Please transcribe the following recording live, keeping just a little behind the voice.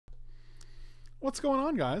What's going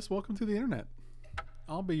on, guys? Welcome to the internet.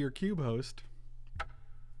 I'll be your cube host,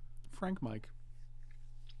 Frank Mike.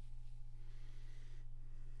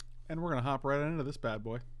 And we're going to hop right into this bad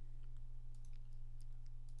boy.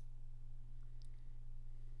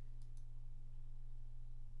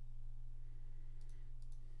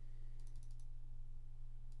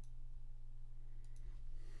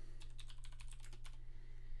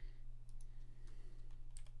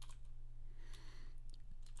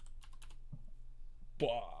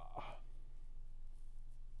 Bah.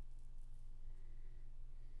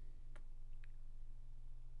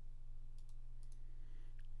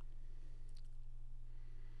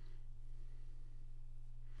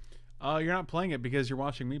 You're not playing it because you're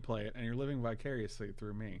watching me play it, and you're living vicariously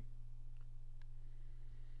through me.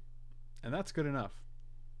 And that's good enough.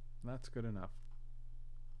 That's good enough.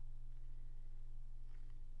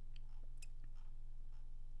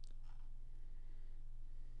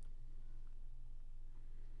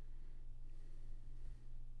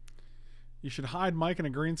 You should hide Mike in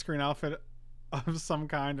a green screen outfit of some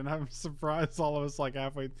kind and have him surprise all of us like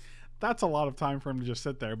halfway. That's a lot of time for him to just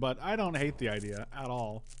sit there, but I don't hate the idea at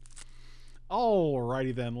all.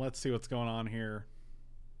 Alrighty then, let's see what's going on here.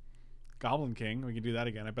 Goblin King, we can do that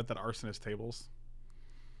again. I bet that Arsonist tables.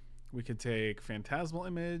 We could take Phantasmal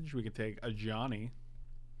Image. We could take a Johnny.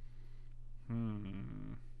 I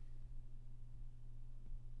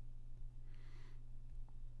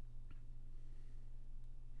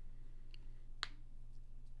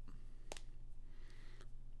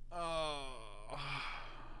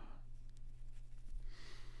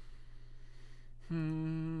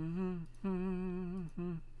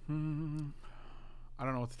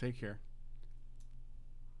don't know what to take here.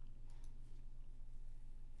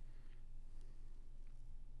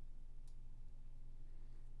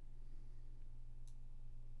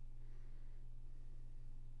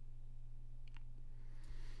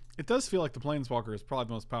 It does feel like the Planeswalker is probably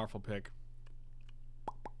the most powerful pick.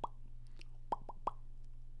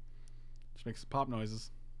 Just makes pop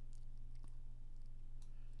noises.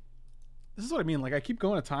 This is what I mean. Like, I keep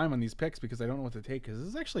going to time on these picks because I don't know what to take. Because this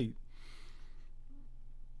is actually...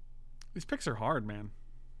 These picks are hard, man.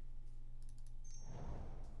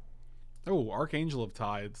 Oh, Archangel of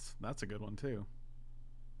Tides. That's a good one, too.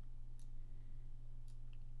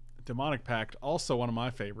 Demonic Pact. Also one of my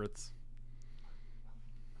favorites.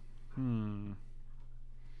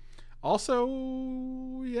 Also,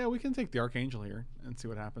 yeah, we can take the Archangel here and see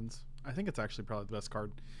what happens. I think it's actually probably the best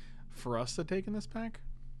card for us to take in this pack.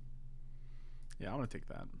 Yeah, I'm going to take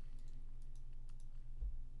that.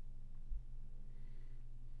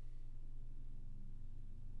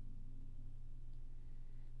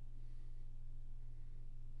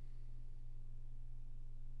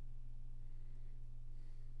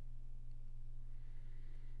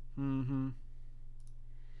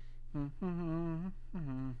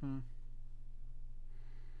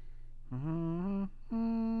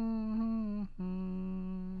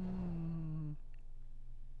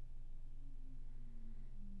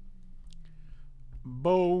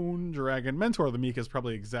 Bone Dragon. Mentor of the Meek is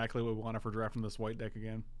probably exactly what we want if we're drafting this white deck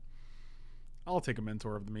again. I'll take a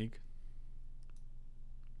Mentor of the Meek.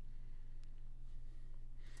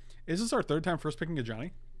 Is this our third time first picking a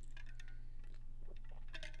Johnny?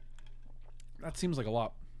 That seems like a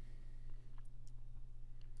lot.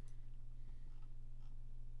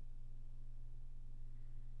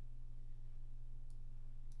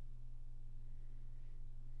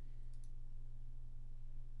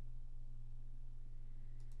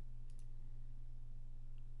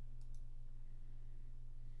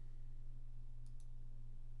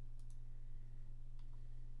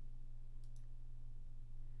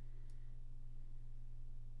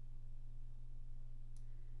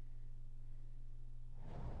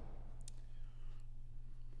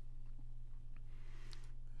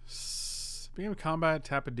 Beginning of combat,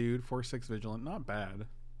 tap a dude, 4/6 vigilant. Not bad.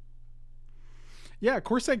 Yeah,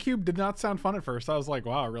 Corset Cube did not sound fun at first. I was like,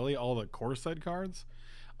 wow, really? All the Corset cards?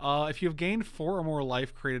 If you've gained 4 or more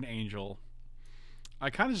life, create an angel.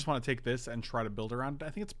 I kind of just want to take this and try to build around it. I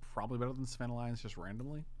think it's probably better than Sven Alliance just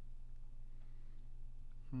randomly.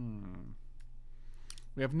 We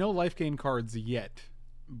have no life gain cards yet,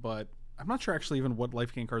 but I'm not sure actually even what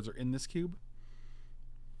life gain cards are in this cube.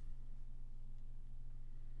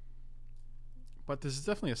 But this is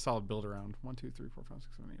definitely a solid build around. 1, 2, 3, 4, 5,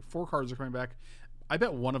 6, 7, 8. 4 cards are coming back. I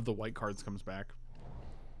bet one of the white cards comes back.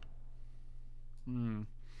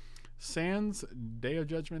 Sands, Day of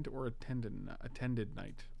Judgment, or Attended Night. Attended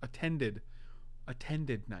Night.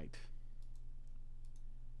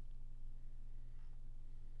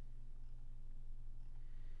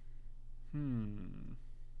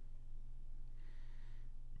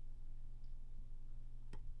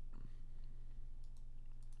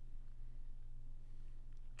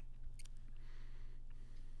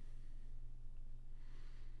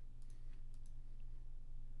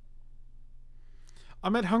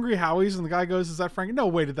 I'm at Hungry Howie's and the guy goes, "Is that Frank?" No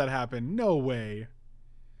way did that happen. No way.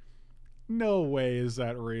 No way is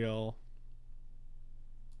that real.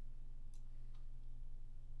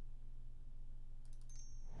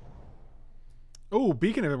 Oh,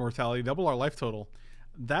 Beacon of Immortality, double our life total.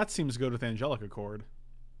 That seems good with Angelic Accord.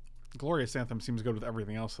 Glorious Anthem seems good with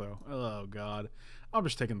everything else, though. Oh, God. I'm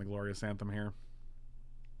just taking the Glorious Anthem here.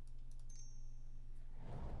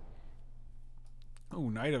 Oh,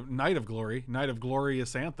 Night of Glory. Night of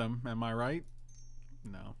Glorious Anthem. Am I right?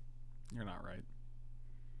 No. You're not right.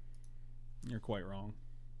 You're quite wrong.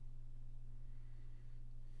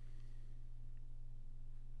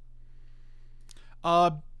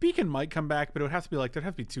 Beacon might come back, but it would have to be like, there'd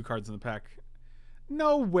have to be 2 cards in the pack.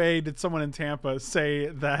 No way did someone in Tampa say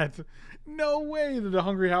that. No way did a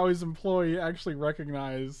Hungry Howie's employee actually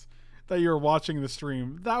recognize that you were watching the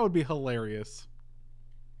stream. That would be hilarious.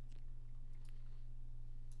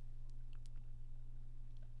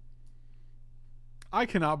 I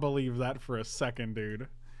cannot believe that for a second, dude.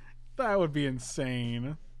 That would be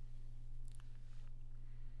insane.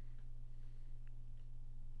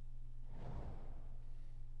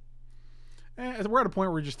 We're at a point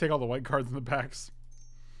where we just take all the white cards in the packs.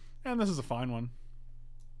 And this is a fine one.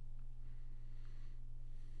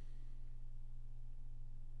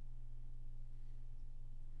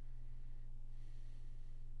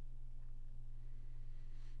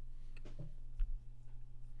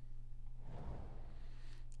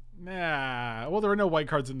 Nah. Well, there are no white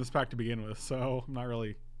cards in this pack to begin with, so I'm not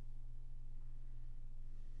really...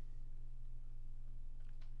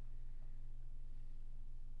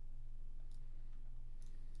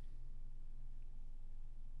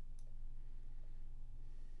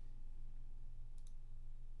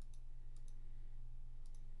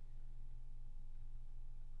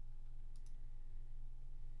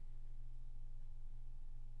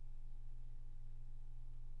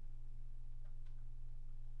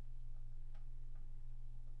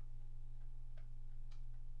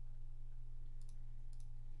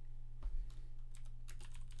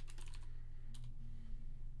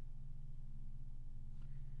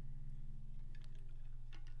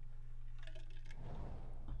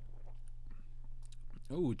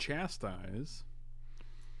 Oh, Chastise.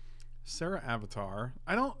 Sarah Avatar.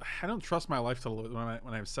 I don't trust my life total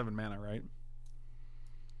when I have 7 mana, right?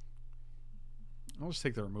 I'll just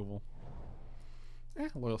take the removal.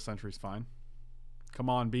 Loyal Sentry's fine. Come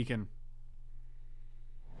on, Beacon.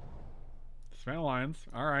 Span Alliance.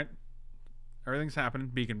 Alright. Everything's happening.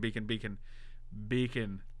 Beacon, Beacon, Beacon.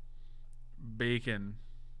 Beacon. Beacon.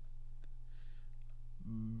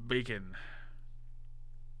 Beacon.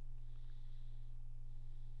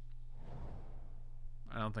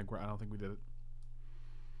 I don't think we did it.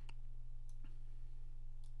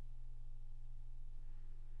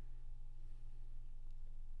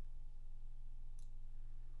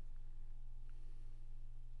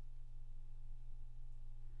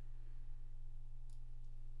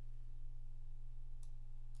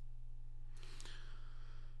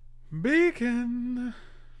 Beacon.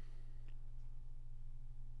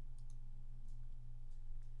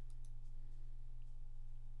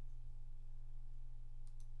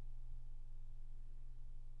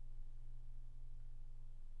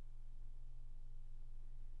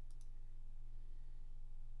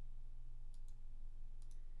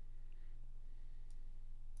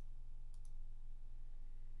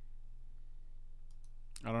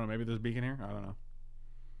 I don't know. Maybe there's Beacon here. I don't know.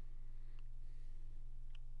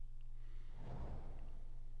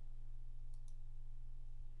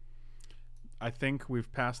 I think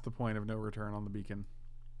we've passed the point of no return on the Beacon.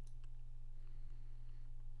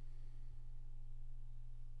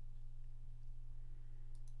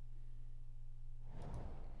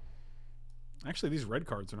 Actually, these red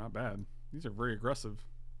cards are not bad. These are very aggressive.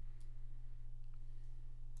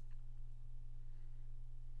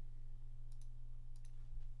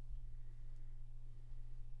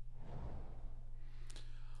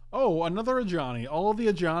 Oh, another Ajani. All the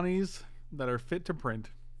Ajanis that are fit to print.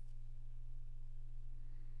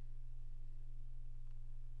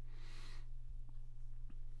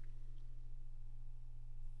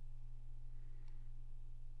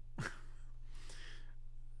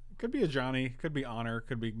 Could be Ajani, could be Honor,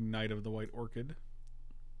 could be Knight of the White Orchid.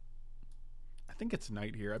 I think it's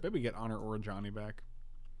Knight here. I bet we get Honor or Ajani back.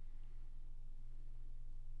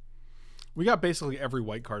 We got basically every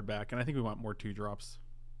white card back, and I think we want more 2-drops.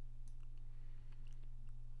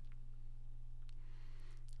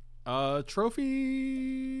 Trophies.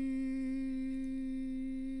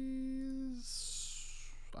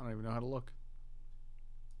 I don't even know how to look.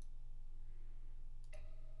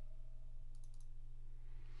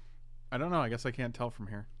 I don't know. I guess I can't tell from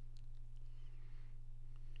here.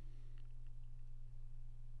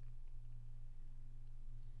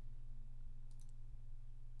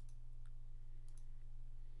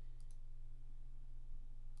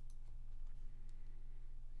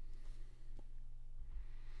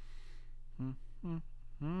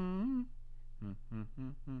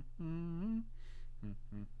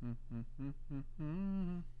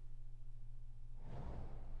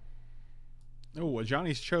 Oh,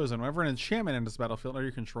 Johnny's Chosen. Whenever an enchantment enters the battlefield under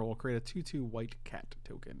your control, create a 2/2 white cat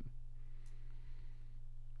token.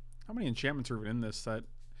 How many enchantments are even in this set?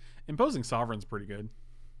 Imposing Sovereign's pretty good.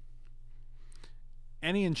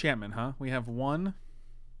 Any enchantment, huh? We have 1,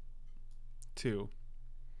 2.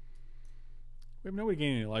 We have nobody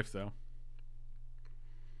gaining any life, though.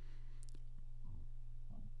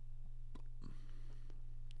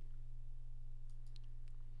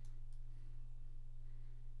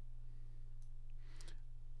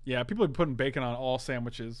 Yeah, people are putting bacon on all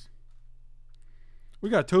sandwiches. We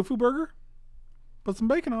got a tofu burger? Put some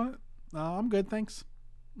bacon on it. I'm good, thanks.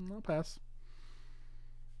 I'll pass.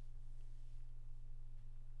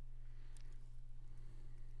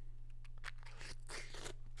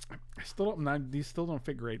 I still don't. These still don't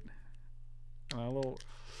fit great. A little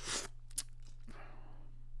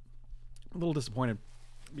disappointed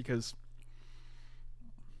because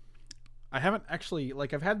I haven't actually,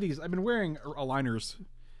 like, I've had these. I've been wearing aligners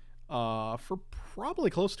for probably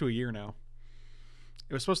close to a year now.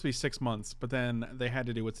 It was supposed to be 6 months, but then they had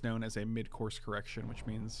to do what's known as a mid-course correction, which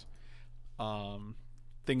means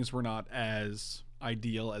things were not as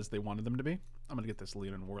ideal as they wanted them to be. I'm going to get this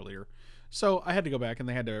Leonin War Leader. So I had to go back, and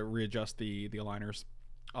they had to readjust the aligners.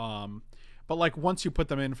 But, like, once you put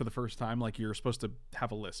them in for the first time, like, you're supposed to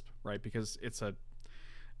have a lisp, right? Because it's a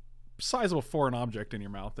sizable foreign object in your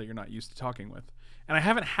mouth that you're not used to talking with. And I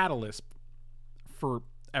haven't had a lisp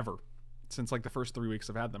forever, since, like, the first 3 weeks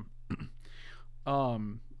I've had them.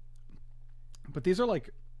 But these are, like,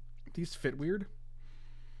 these fit weird.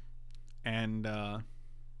 And,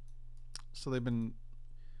 so I've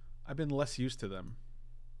been less used to them.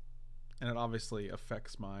 And it obviously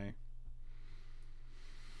affects my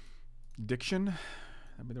diction.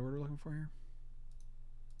 That'd be the word we're looking for here.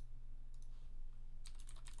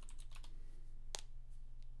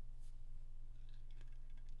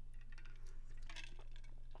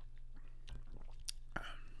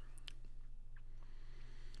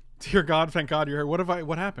 Dear God, thank God you're here.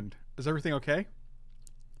 What happened? Is everything okay?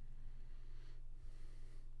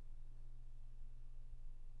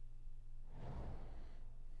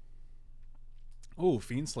 Oh,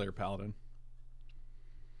 Fiendslayer Paladin.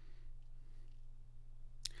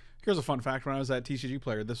 Here's a fun fact. When I was at TCG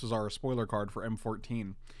Player, this was our spoiler card for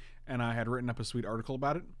M14. And I had written up a sweet article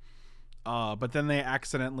about it. But then they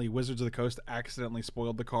accidentally, Wizards of the Coast accidentally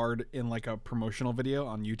spoiled the card in, like, a promotional video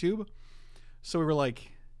on YouTube. So we were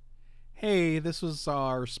like, hey, this was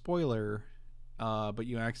our spoiler, but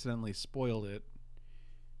you accidentally spoiled it.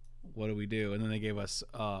 What do we do? And then they gave us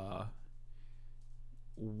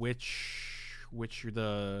Witch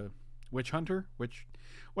Hunter,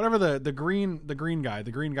 whatever the green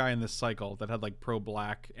guy in this cycle that had, like, pro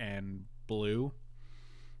black and blue,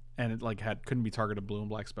 and it, like, couldn't be targeted blue and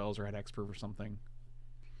black spells or had hexproof or something.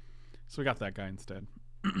 So we got that guy instead.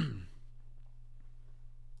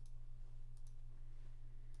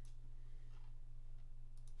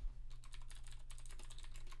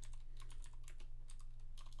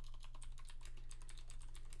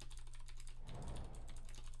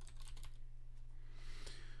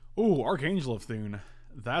 Ooh, Archangel of Thune.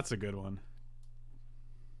 That's a good one.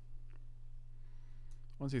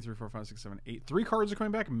 1, 2, 3, 4, 5, 6, 7, 8. 3 cards are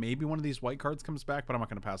coming back. Maybe one of these white cards comes back, but I'm not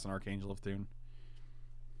going to pass on Archangel of Thune.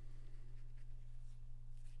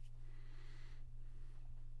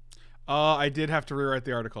 I did have to rewrite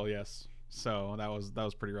the article, yes. So that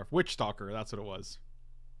was pretty rough. Witch Stalker, that's what it was.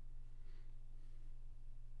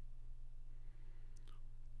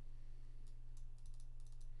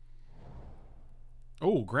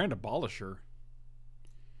 Oh, Grand Abolisher.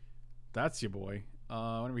 That's your boy.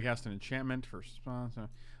 When we cast an enchantment for response, I'm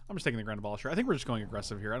just taking the Grand Abolisher. I think we're just going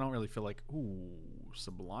aggressive here. I don't really feel like, ooh,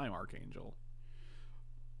 Sublime Archangel.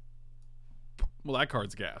 Well, that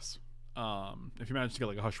card's gas. If you manage to get,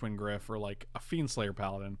 like, a Hushwind Gryff or, like, a Fiendslayer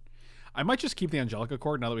Paladin. I might just keep the Angelica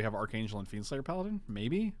Cord now that we have Archangel and Fiendslayer Paladin.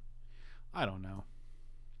 Maybe? I don't know.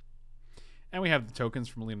 And we have the tokens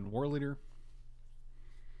from Leonin War Leader.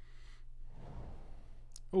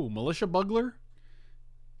 Oh, Militia Bugler?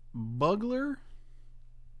 Bugler?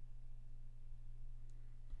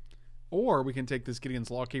 Or we can take this Gideon's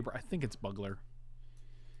Lawkeeper. I think it's Bugler.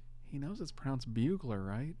 He knows it's pronounced Bugler,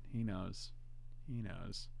 right? He knows. He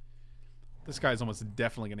knows. This guy's almost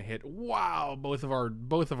definitely gonna hit. Wow, both of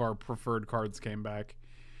our preferred cards came back.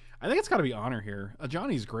 I think it's got to be Honor here.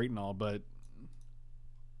 Johnny's great and all, but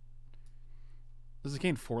does it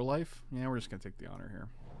gain 4 life? Yeah, we're just gonna take the Honor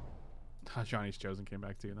here. Johnny's Chosen came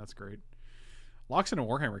back too, and that's great. Loxodon and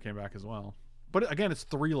Warhammer came back as well, but again, it's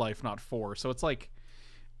 3 life, not 4. So it's like,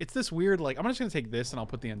 it's this weird. Like, I'm just gonna take this, and I'll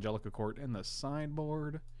put the Angelica Court in the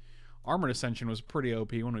sideboard. Armored Ascension was pretty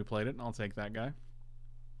OP when we played it, and I'll take that guy.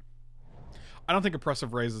 I don't think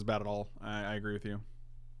Oppressive Raise is bad at all. I agree with you.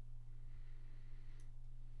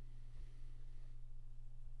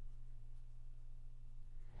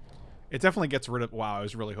 It definitely gets rid of... Wow, I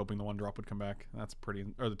was really hoping the 1-drop would come back. That's pretty...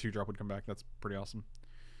 Or the 2-drop would come back. That's pretty awesome.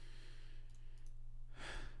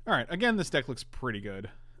 Alright, again, this deck looks pretty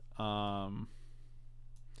good. Johnny's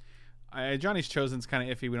Chosen's kind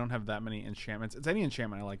of iffy. We don't have that many enchantments. It's any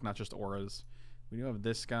enchantment I like, not just auras. We do have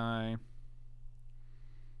this guy.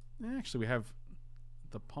 Actually, we have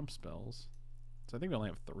the pump spells. So I think we only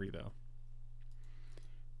have 3, though.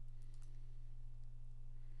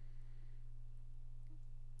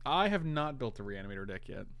 I have not built a Reanimator deck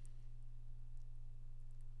yet.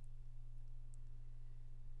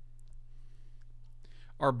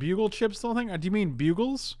 Are bugle chips still a thing? Do you mean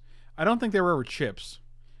bugles? I don't think they were ever chips.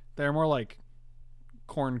 They're more like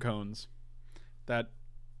corn cones that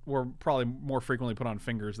were probably more frequently put on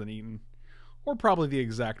fingers than eaten. Or probably the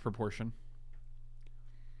exact proportion.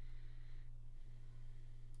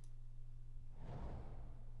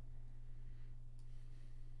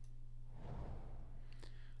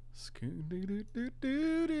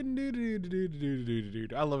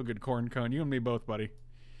 I love a good corn cone. You and me both, buddy.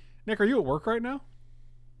 Nick, are you at work right now?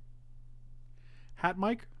 Hat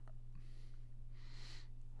Mike?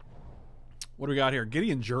 What do we got here?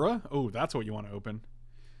 Gideon Jura? Oh, that's what you want to open.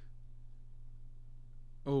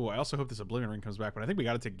 Oh, I also hope this Oblivion Ring comes back, but I think we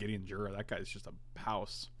got to take Gideon Jura. That guy's just a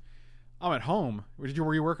house. I'm at home. Were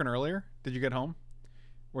you working earlier? Did you get home?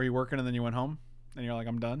 Were you working and then you went home? And you're like,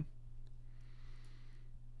 I'm done?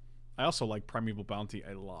 I also like Primeval Bounty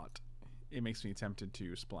a lot. It makes me tempted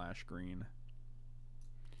to splash green.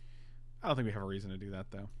 I don't think we have a reason to do that,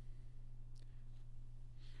 though.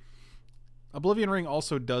 Oblivion Ring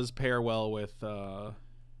also does pair well with a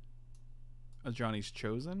Johnny's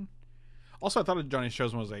Chosen. Also, I thought a Johnny's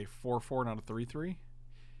Chosen was a 4/4, not a 3/3.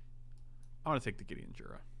 I want to take the Gideon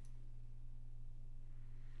Jura.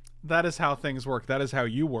 That is how things work. That is how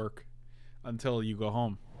you work until you go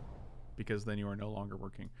home. Because then you are no longer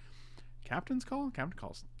working. Captain's Call? Captain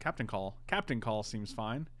Call. Captain Call seems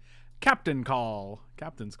fine. Captain Call.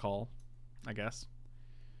 Captain's Call, I guess.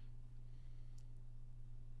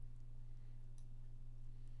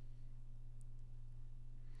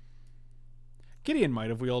 Gideon might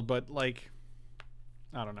have wheeled, but, like,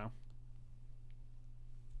 I don't know.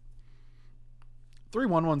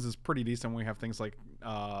 3/1/1s is pretty decent when we have things like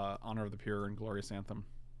Honor of the Pure and Glorious Anthem.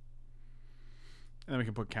 And then we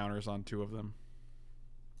can put counters on 2 of them.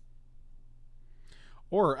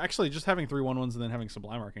 Or, actually, just having 3/1/1s and then having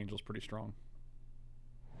Sublime Archangel is pretty strong.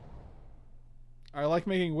 I like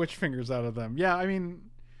making witch fingers out of them. Yeah, I mean,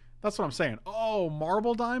 that's what I'm saying. Oh,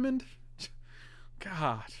 Marble Diamond?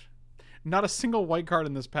 God. Not a single white card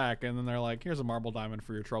in this pack, and then they're like, here's a Marble Diamond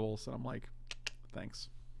for your troubles. And I'm like, thanks.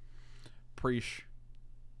 Preach.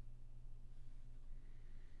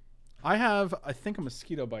 I have, I think, a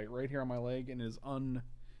mosquito bite right here on my leg, and it is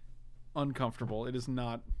uncomfortable. It is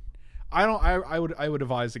not... I would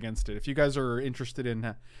advise against it. If you guys are interested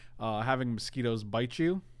in having mosquitoes bite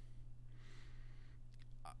you,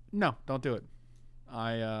 no, don't do it.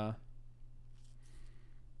 I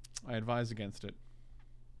advise against it.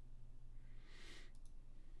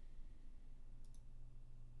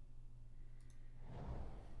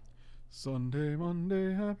 Sunday,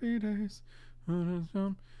 Monday, happy days.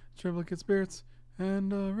 Triplicate spirits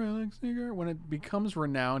and a relic seeker. When it becomes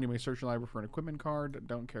renowned, you may search your library for an equipment card.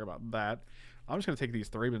 Don't care about that. I'm just gonna take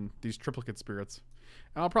these triplicate spirits,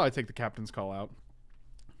 and I'll probably take the Captain's Call out.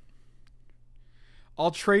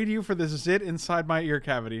 I'll trade you for this zit inside my ear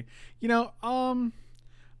cavity. You know, I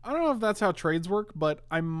don't know if that's how trades work, but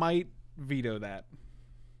I might veto that.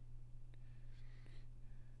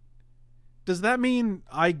 Does that mean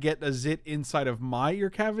I get a zit inside of my ear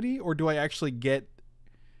cavity, or do I actually get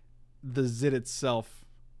the zit itself,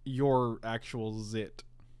 your actual zit?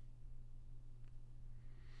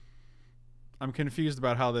 I'm confused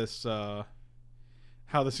about how this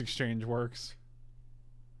exchange works.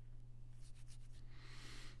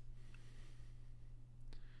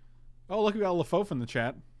 Oh, look, we got LaFof in the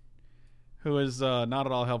chat, who is not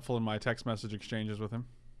at all helpful in my text message exchanges with him.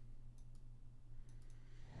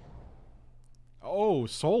 Oh, Oh,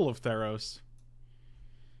 Soul of Theros.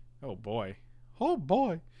 Oh boy. Oh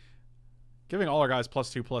boy. Giving all our guys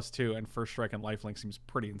 +2/+2 and first strike and lifelink seems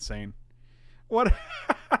pretty insane. What?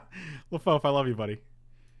 LaFof, I love you, buddy.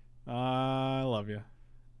 I love you.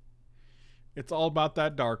 It's all about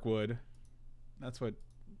that Darkwood. That's what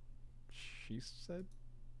she said.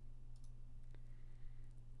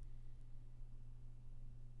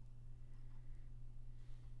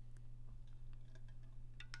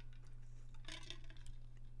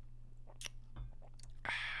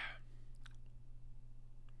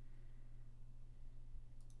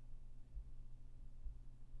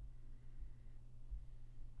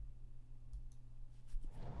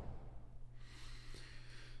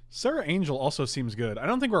 Sarah Angel also seems good. I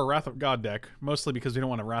don't think we're a Wrath of God deck, mostly because we don't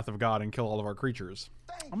want a Wrath of God and kill all of our creatures.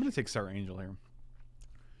 I'm going to take Sarah Angel here.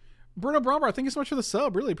 Bruno Brombar, thank you so much for the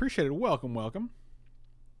sub. Really appreciate it. Welcome, welcome.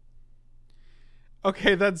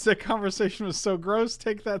 Okay, that Zick conversation was so gross.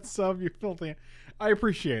 Take that sub, you filthy. I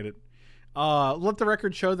appreciate it. Let the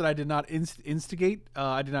record show that I did not instigate.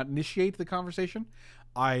 I did not initiate the conversation.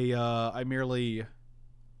 I merely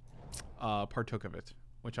partook of it,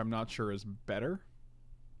 which I'm not sure is better.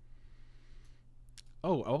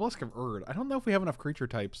 Oh, Obelisk of Erd. I don't know if we have enough creature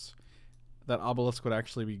types that Obelisk would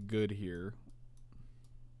actually be good here.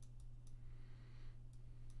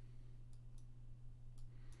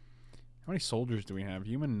 How many soldiers do we have?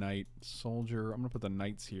 Human Knight, Soldier. I'm going to put the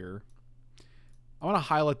Knights here. I want to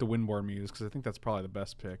highlight the Windborn Muse because I think that's probably the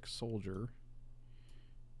best pick. Soldier.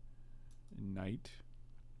 Knight.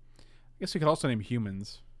 I guess we could also name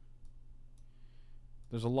Humans.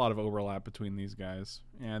 There's a lot of overlap between these guys.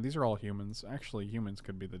 Yeah, these are all humans. Actually, humans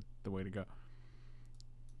could be the way to go.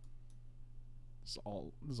 This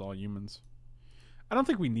is all humans. I don't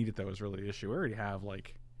think we need it, though, is really the issue. We already have,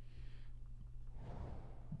 like,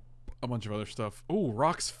 a bunch of other stuff. Oh,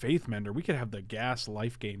 Rock's Faithmender. We could have the gas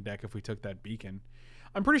life gain deck if we took that beacon.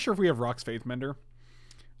 I'm pretty sure if we have Rock's Faithmender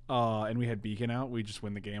and we had beacon out, we just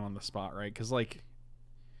win the game on the spot, right? Because, like,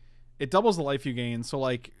 it doubles the life you gain. So,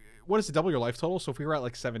 like, what does it double your life total? So if we were at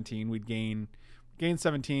like 17, we'd gain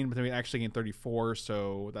 17, but then we'd actually gain 34,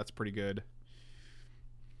 so that's pretty good.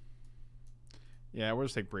 Yeah, we'll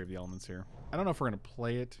just take Brave the Elements here. I don't know if we're going to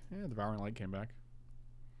play it. Yeah, Devouring Light came back.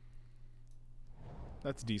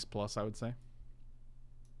 That's D's plus, I would say.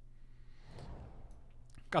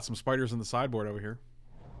 Got some spiders in the sideboard over here.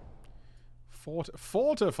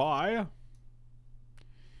 Fortify!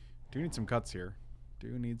 Do need some cuts here.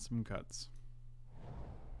 Do need some cuts.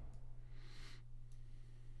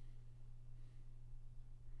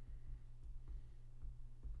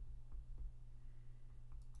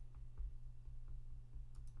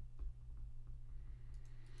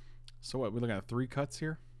 So what, we're looking at 3 cuts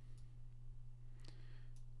here?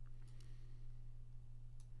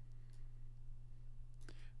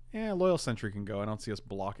 Yeah, Loyal Sentry can go. I don't see us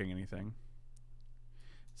blocking anything.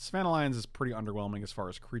 Savannah Lions is pretty underwhelming as far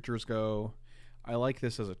as creatures go. I like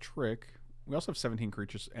this as a trick. We also have 17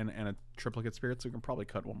 creatures and a triplicate spirit, so we can probably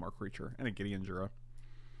cut 1 more creature. And a Gideon Jura.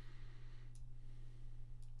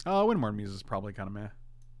 Windborn Muse is probably kind of meh.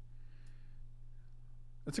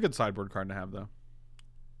 It's a good sideboard card to have, though.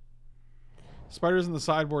 Spiders in the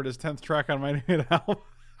Sideboard is 10th track on my hit album.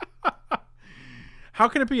 How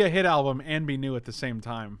can it be a hit album and be new at the same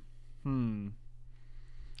time?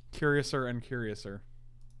 Curiouser and curiouser.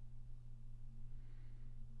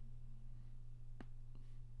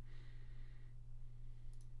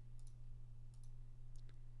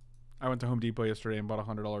 I went to Home Depot yesterday and bought a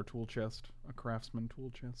 $100 tool chest. A Craftsman tool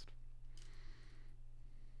chest.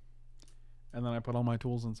 And then I put all my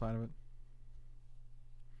tools inside of it.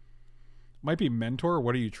 Might be Mentor.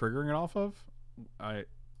 What are you triggering it off of?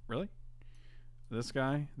 Really? This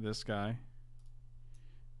guy, this guy.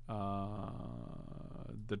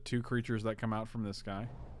 The 2 creatures that come out from this guy.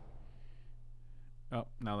 Oh,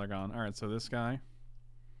 now they're gone. Alright, so this guy.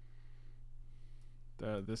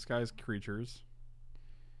 This guy's creatures.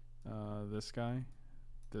 This guy.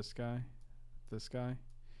 This guy. This guy.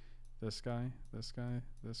 This guy. This guy.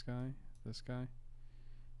 This guy. This guy.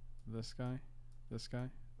 This guy. This guy.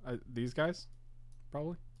 These guys?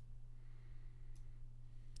 Probably.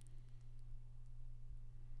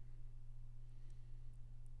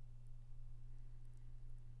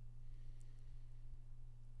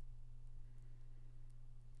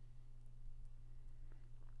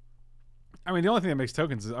 I mean, the only thing that makes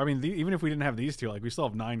tokens is, I mean, even if we didn't have these 2, like, we still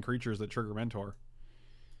have 9 creatures that trigger Mentor.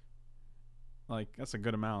 Like, that's a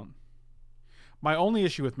good amount. My only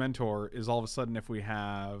issue with Mentor is all of a sudden if we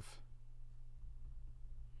have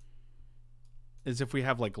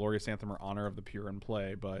like Glorious Anthem or Honor of the Pure in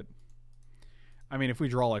play, but I mean, if we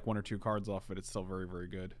draw like 1 or 2 cards off it, it's still very, very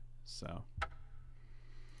good. So.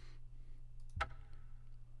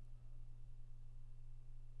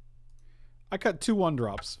 I cut 2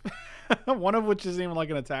 1-drops. One of which isn't even like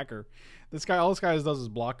an attacker. This guy, all this guy does is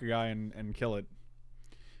block a guy and kill it.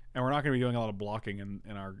 And we're not going to be doing a lot of blocking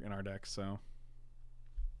in our deck, so.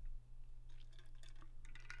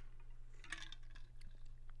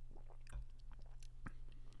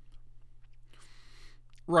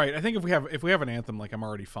 Right. I think if we have an Anthem, like, I'm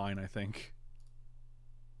already fine, I think.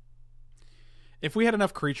 If we had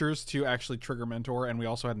enough creatures to actually trigger Mentor and we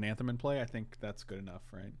also had an Anthem in play, I think that's good enough,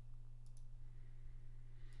 right?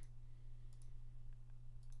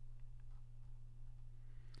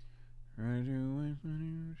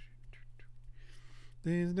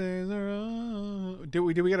 These days are all... Did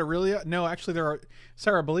we get Aurelia? No, actually there are...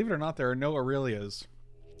 Sarah, believe it or not, there are no Aurelias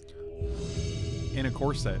in a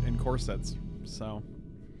core set, in core sets. So...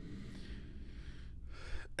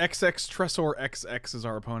 XX Tresor XX is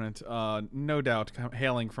our opponent. No doubt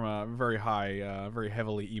hailing from a very high, very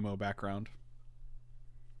heavily emo background.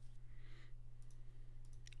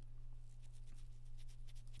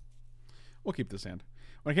 We'll keep this hand.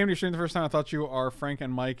 When I came to your stream the first time, I thought you are Frank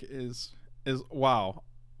and Mike is wow.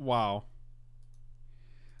 Wow.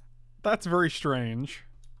 That's very strange.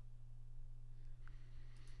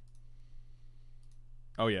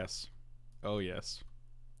 Oh, yes. Oh, yes.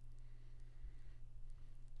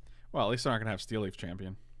 Well, at least they're not going to have Steel Leaf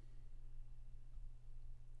Champion.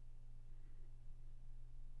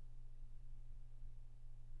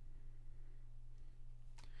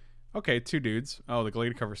 Okay, 2 dudes. Oh, the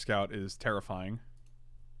Glade Cover Scout is terrifying.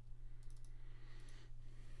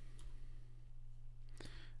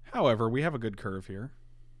 However, we have a good curve here.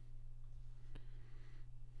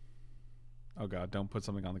 Oh god, don't put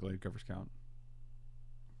something on the Glade Cover Scout.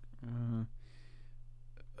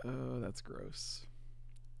 Oh, that's gross.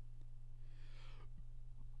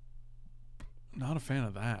 Not a fan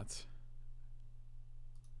of that.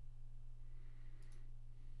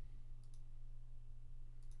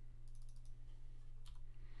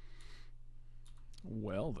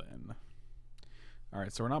 Well then.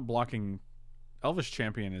 Alright, so we're not blocking... Elvish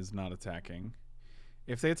Champion is not attacking.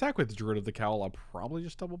 If they attack with Druid of the Cowl, I'll probably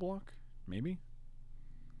just double block. Maybe?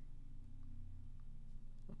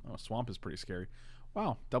 Oh, Swamp is pretty scary.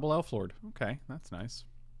 Wow, double Elf Lord. Okay, that's nice.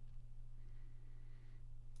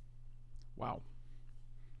 Wow.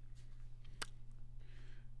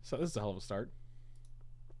 So this is a hell of a start.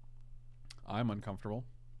 I'm uncomfortable.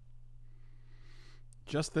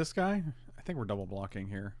 Just this guy? I think we're double blocking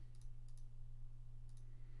here.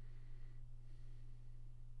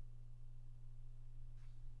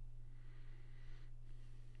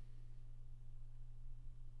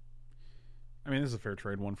 I mean, this is a fair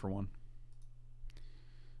trade, 1 for 1.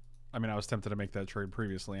 I mean, I was tempted to make that trade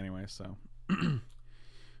previously anyway, so.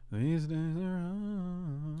 These days are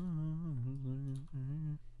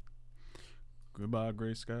goodbye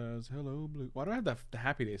gray skies, hello blue. Why do I have the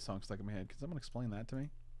Happy Days song stuck in my head? Can someone explain that to me?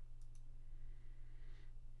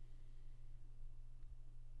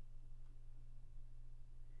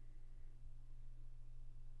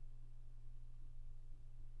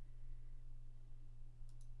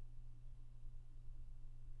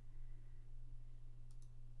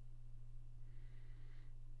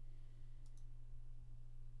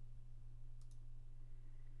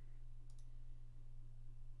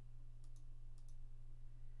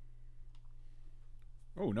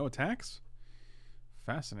 Oh, no attacks?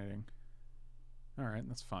 Fascinating. Alright,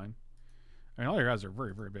 that's fine. I mean, all your guys are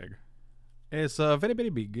very, very big. It's very,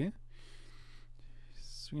 very big.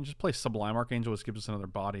 So we can just play Sublime Archangel, which gives us another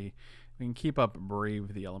body. We can keep up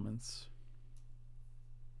Brave the Elements.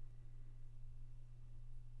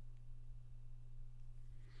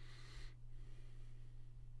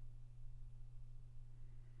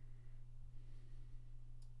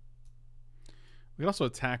 We can also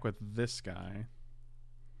attack with this guy.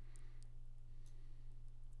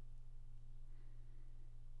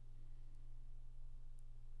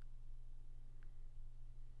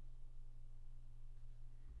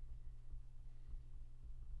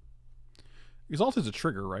 Exalt is a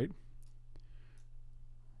trigger, right?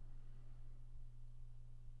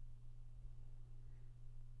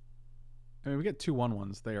 I mean, we get 2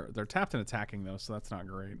 1/1s. They're tapped and attacking though, so that's not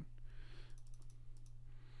great.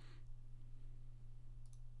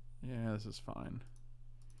 Yeah, this is fine.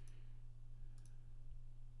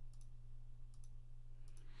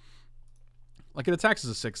 Like, it attacks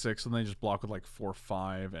as a 6/6, and they just block with like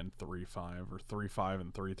 4/5 and 3/5, or 3/5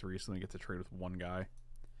 and 3/3, so they get to trade with 1 guy.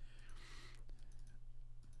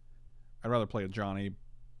 I'd rather play a Johnny,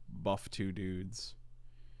 buff 2 dudes.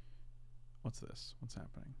 What's this? What's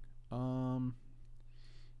happening?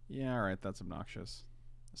 Yeah, all right, that's obnoxious.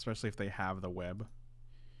 Especially if they have the web.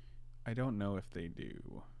 I don't know if they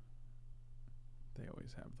do. They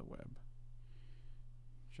always have the web.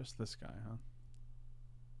 Just this guy, huh?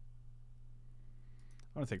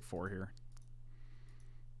 I'm going to take 4 here.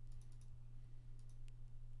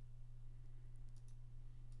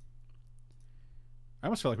 I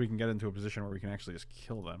almost feel like we can get into a position where we can actually just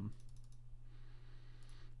kill them.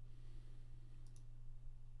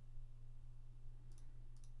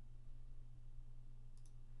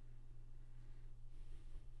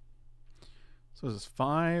 So this is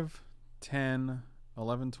 5, 10,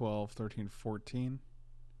 11, 12, 13, 14.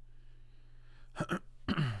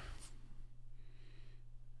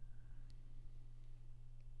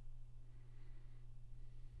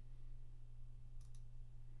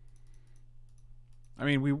 I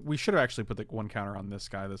mean, we should have actually put the 1 counter on this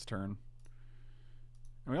guy this turn.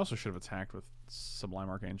 And we also should have attacked with Sublime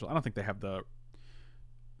Archangel. I don't think they have the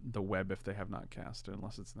web if they have not cast it,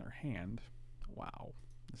 unless it's in their hand. Wow.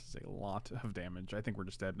 This is a lot of damage. I think we're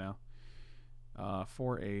just dead now.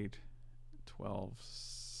 4, 8, 12,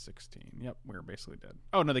 16. Yep, we're basically dead.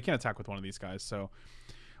 Oh, no, they can't attack with one of these guys, so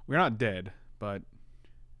we're not dead, but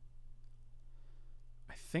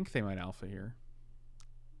I think they might alpha here.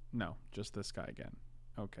 No, just this guy again.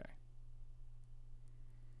 Okay.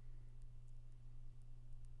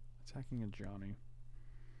 Attacking a Johnny.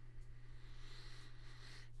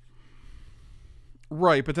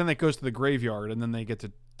 Right, but then it goes to the graveyard, and then they get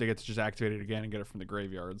to just activate it again and get it from the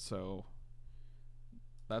graveyard. So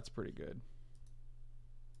that's pretty good.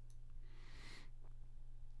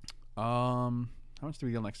 How much do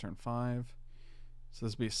we deal next turn? 5. So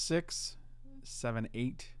this would be 6, 7,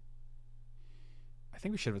 8. I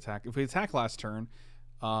think we should have attacked. If we attack last turn,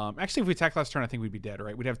 actually, if we attack last turn, I think we'd be dead,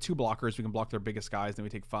 right? We'd have 2 blockers. We can block their biggest guys. Then we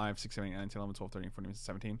take 5, 6, 7, 8, 9, 10, 11, 12, 13, 14,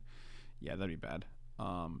 17. Yeah, that'd be bad.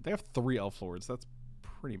 They have 3 Elf Lords. That's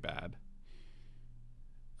pretty bad.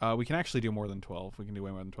 We can actually do more than 12. We can do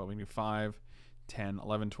way more than 12. We can do 5, 10,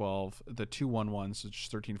 11, 12. The 2 1/1s, which is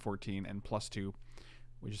 13, 14, and plus 2,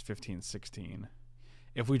 which is 15, 16.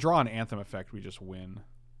 If we draw an Anthem effect, we just win.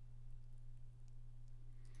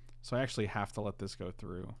 So I actually have to let this go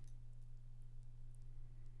through.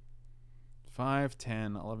 5,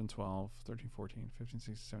 10, 11, 12, 13, 14, 15,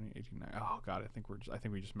 16, 17, 18, 19. Oh god, I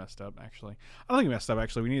think we just messed up actually. I don't think we messed up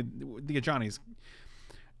actually. We need the Johnny's.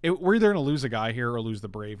 We're either going to lose a guy here or lose the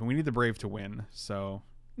Brave, and we need the Brave to win. So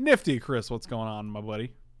nifty, Chris, what's going on, my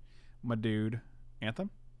buddy? My dude. Anthem?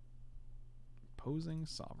 Opposing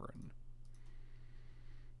Sovereign.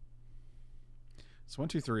 So 1,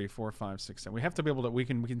 2, 3, 4, 5, 6, 7. We have to be able to. We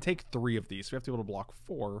can take 3 of these. So we have to be able to block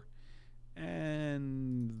 4,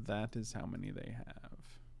 and that is how many they have.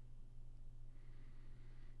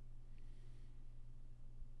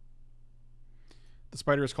 The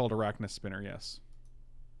spider is called Arachnus Spinner. Yes.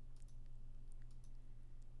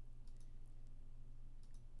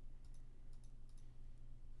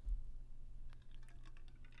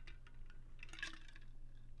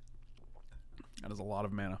 That is a lot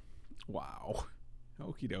of mana. Wow.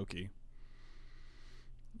 Okie dokie.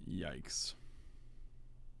 Yikes.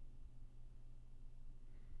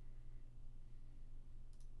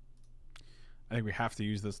 I think we have to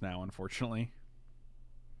use this now, unfortunately.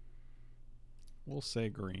 We'll say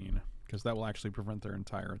green, because that will actually prevent their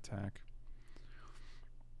entire attack.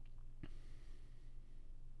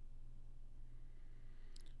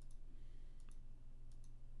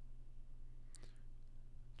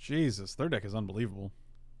 Jesus, their deck is unbelievable.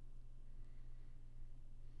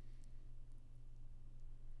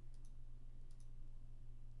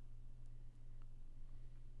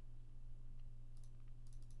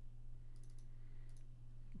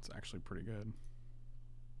 It's actually pretty good.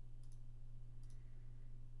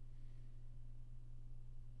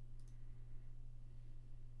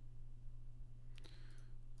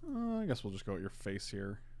 I guess we'll just go with your face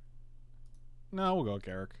here. No, we'll go with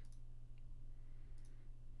Garrick.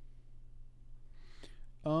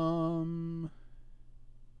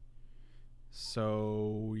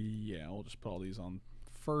 So yeah, we'll just put all these on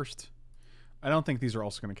first. I don't think these are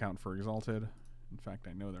also going to count for Exalted. In fact,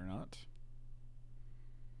 I know they're not.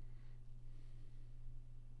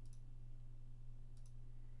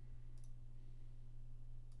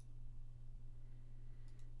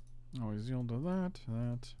 Always yield to that,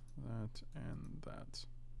 that, and that.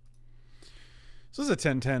 So this is a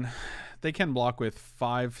 10-10. They can block with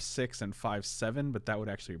 5, 6, and 5, 7, but that would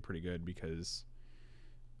actually be pretty good because...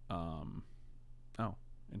 oh,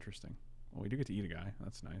 interesting. Well, we do get to eat a guy.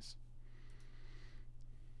 That's nice.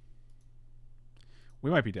 We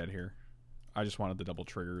might be dead here. I just wanted the double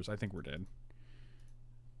triggers. I think we're dead.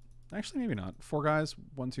 Actually, maybe not. 4 guys.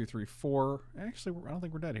 1, 2, 3, 4. Actually, I don't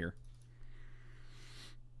think we're dead here.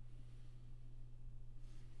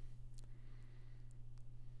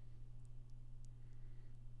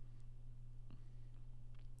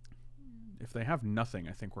 If they have nothing,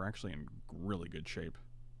 I think we're actually in really good shape.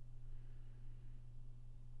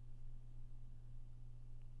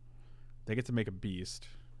 They get to make a beast.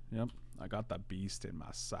 Yep, I got that beast in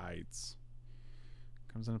my sights.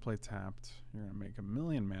 Comes into play tapped. You're going to make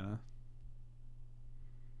 1,000,000 mana.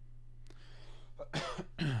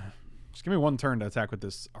 Just give me 1 turn to attack with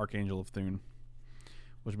this Archangel of Thune.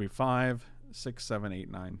 Which would be 5, 6, 7,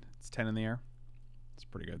 8, 9. It's 10 in the air. It's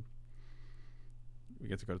pretty good. We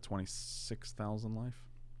get to go to 26,000 life.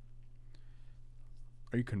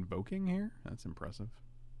 Are you convoking here? That's impressive.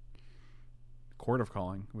 Court of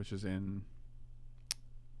Calling, which is in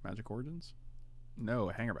Magic Origins? No,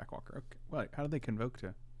 Hangerback Walker. Okay. What? How did they convoke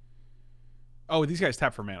to? Oh, these guys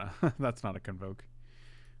tap for mana. That's not a convoke.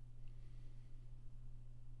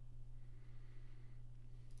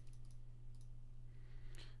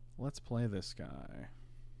 Let's play this guy.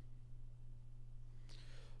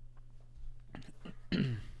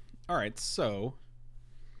 Alright, so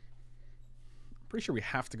I'm pretty sure we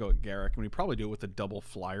have to go at Garrick, and we probably do it with the double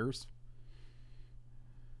flyers.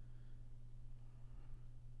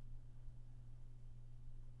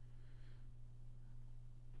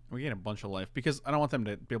 We gain a bunch of life because I don't want them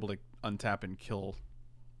to be able to untap and kill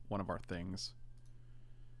one of our things.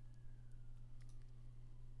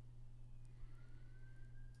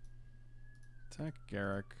 Attack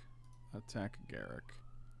Garrick. Attack Garrick.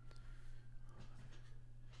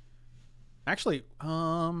 Actually,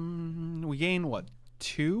 we gain what?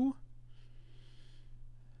 2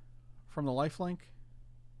 from the lifelink.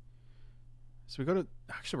 So we go to.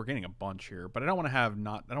 Actually, we're gaining a bunch here, but I don't want to have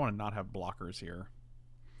not. I don't want to not have blockers here.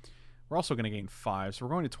 We're also going to gain 5, so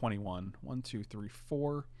we're going to 21. 1, 2, 3,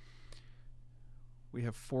 4. We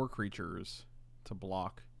have 4 creatures to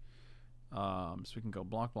block. So we can go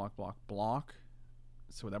block, block, block, block.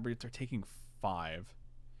 So that they're taking 5.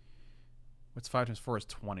 What's 5 times 4 is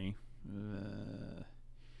 20.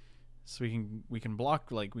 So we can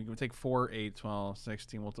block, like, we can take 4, 8, 12,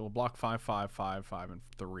 16. We'll block 5, 5, 5, 5, and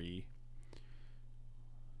 3.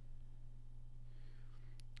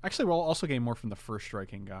 Actually, we'll also gain more from the first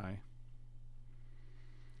striking guy.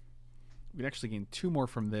 We'd actually gain 2 more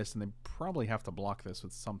from this, and they probably have to block this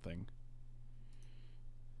with something.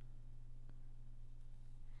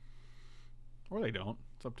 Or they don't.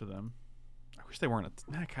 It's up to them. I wish they weren't.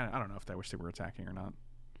 I don't know if I wish they were attacking or not.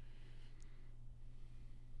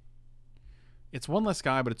 It's 1 less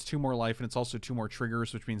guy, but it's 2 more life, and it's also 2 more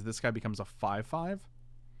triggers, which means this guy becomes a 5/5.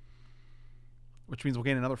 Which means we'll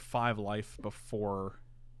gain another 5 life before.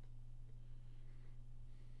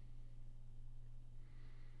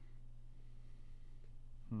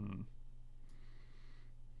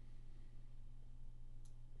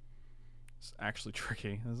 It's actually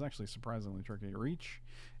tricky. This is actually surprisingly tricky. Reach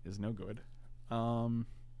is no good. 1,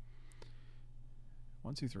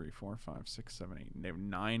 2, 3, 4, 5, 6, 7, 8. They have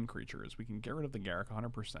 9 creatures. We can get rid of the Garrick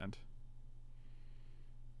 100%.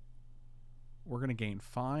 We're going to gain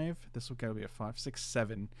 5. This will go be a 5, 6,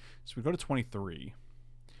 7. So we go to 23.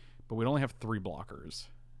 But we'd only have 3 blockers.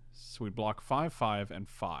 So we block 5, 5, and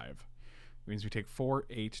 5. It means we take 4,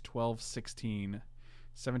 8, 12, 16,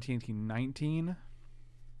 17, 18, 19,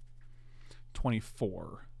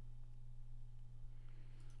 24.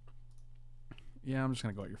 Yeah, I'm just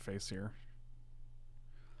going to go at your face here.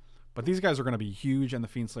 But these guys are going to be huge, and the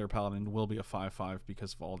Fiendslayer Paladin will be a 5/5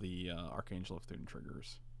 because of all the Archangel of Thune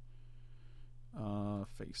triggers.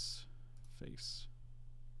 Face. Face.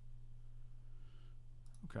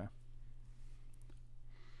 Okay.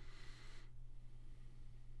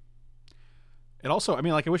 It also, I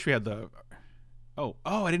mean, like, I wish we had the... Oh,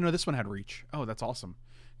 I didn't know this one had reach. Oh, that's awesome.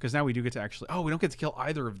 Because now we do get to actually... Oh, we don't get to kill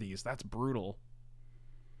either of these. That's brutal.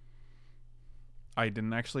 I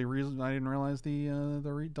didn't actually I didn't realize the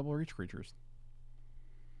double reach creatures.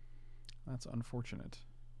 That's unfortunate.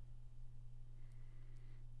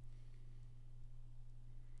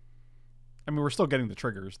 I mean, we're still getting the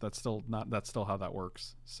triggers. That's still how that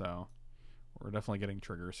works. So, we're definitely getting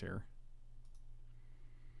triggers here.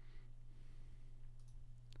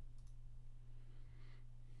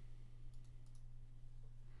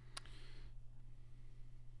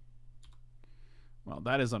 Well,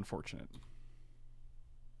 that is unfortunate.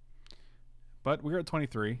 But we're at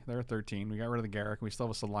 23. They're at 13. We got rid of the Garrick. We still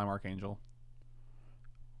have a Sublime Archangel.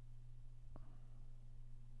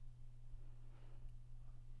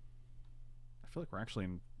 I feel like we're actually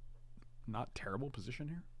in not terrible position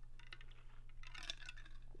here.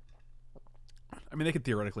 I mean, they could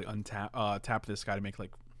theoretically untap tap this guy to make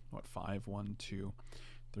like what 5, 1, 2,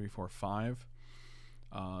 3, 4, 5,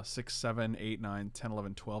 6, 7, 8, 9, 10,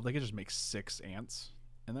 11, 12. They could just make 6 ants,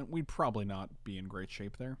 and then we'd probably not be in great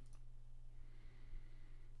shape there.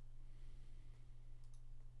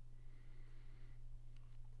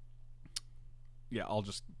 Yeah, I'll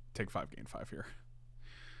just take 5, gain 5 here.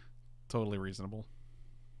 Totally reasonable.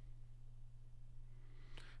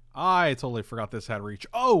 I totally forgot this had reach.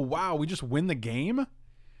 Oh, wow. We just win the game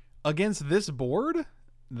against this board?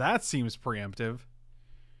 That seems preemptive.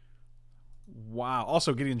 Wow.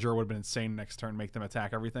 Also, Gideon Jur would have been insane next turn. Make them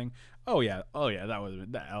attack everything. Oh, yeah. Oh, yeah. That would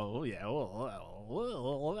have been... Oh, yeah.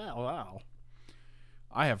 Wow.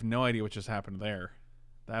 I have no idea what just happened there.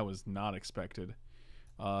 That was not expected.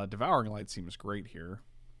 Devouring Light seems great here.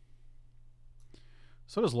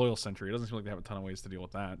 So does Loyal Sentry. It doesn't seem like they have a ton of ways to deal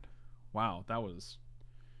with that. Wow, that was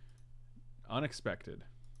unexpected.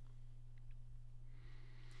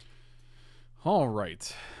 All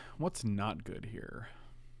right. What's not good here?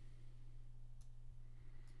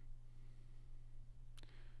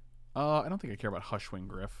 I don't think I care about Hushwing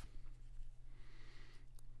Griff.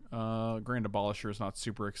 Grand Abolisher is not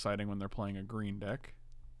super exciting when they're playing a green deck.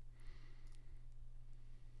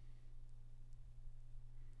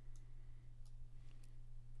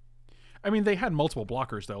 I mean, they had multiple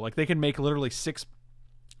blockers though. Like they can make literally 6.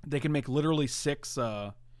 They can make literally 6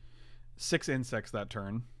 insects that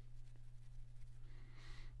turn.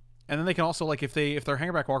 And then they can also, like, if their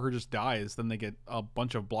Hangerback Walker just dies, then they get a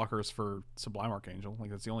bunch of blockers for Sublime Archangel.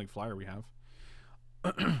 Like, that's the only flyer we have.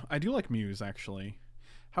 I do like Muse, actually.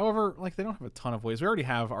 However, like, they don't have a ton of ways. We already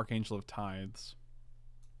have Archangel of Tithes.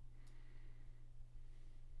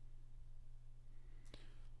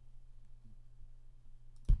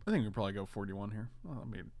 I think we'd probably go 41 here. Well,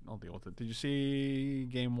 I'll deal with it. Did you see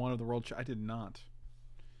game 1 of the World I did not.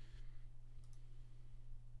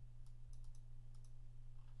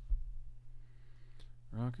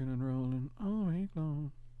 Rocking and rolling all week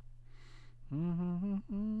long.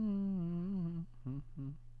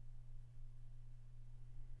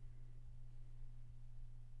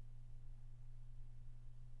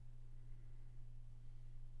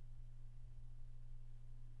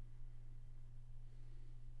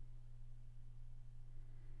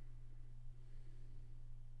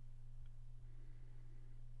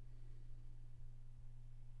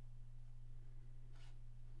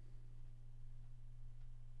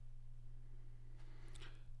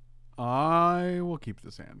 I will keep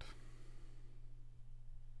this hand.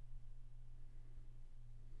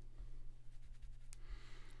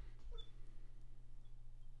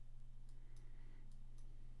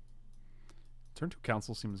 Turn 2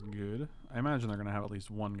 Council seems good. I imagine they're going to have at least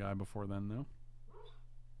one guy before then, though.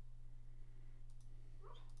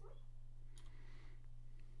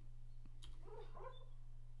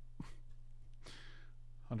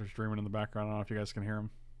 Hunter's dreaming in the background. I don't know if you guys can hear him.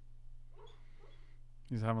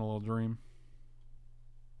 He's having a little dream.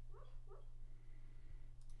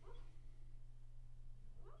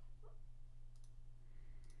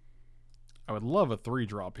 I would love a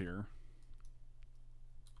 3-drop here.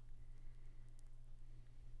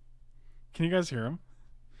 Can you guys hear him?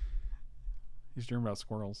 He's dreaming about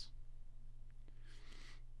squirrels.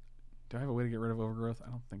 Do I have a way to get rid of Overgrowth? I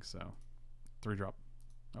don't think so. 3-drop.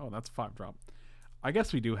 Oh, that's 5-drop. I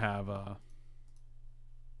guess we do have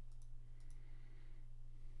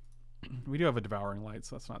we do have a Devouring Light,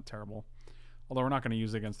 so that's not terrible. Although we're not going to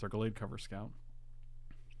use it against their Glade Cover Scout.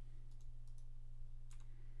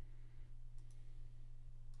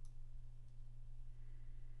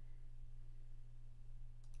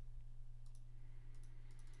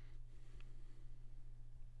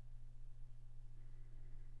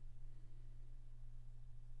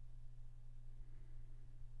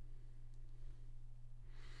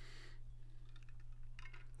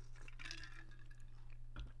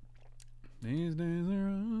 These days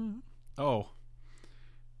are... Oh.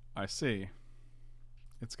 I see.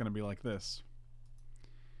 It's going to be like this.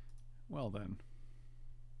 Well then.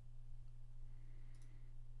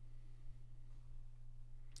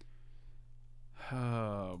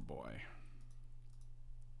 Oh boy.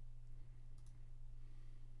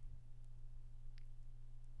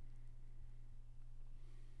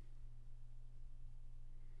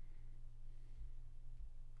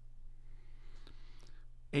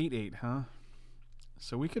 Eight, huh?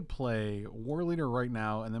 So we could play War Leader right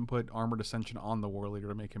now and then put Armored Ascension on the War Leader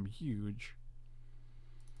to make him huge.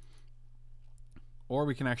 Or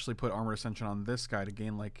we can actually put Armored Ascension on this guy to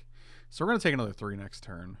gain like... So we're going to take another 3 next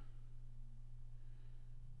turn.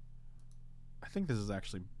 I think this is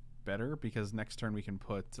actually better because next turn we can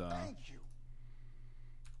put... Thank you.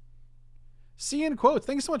 See in quotes.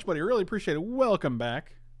 Thank you so much, buddy. Really appreciate it. Welcome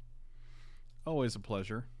back. Always a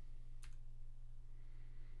pleasure.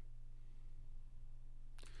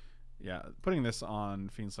 Yeah, putting this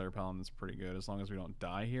on Fiendslayer Paladin is pretty good as long as we don't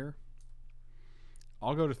die here.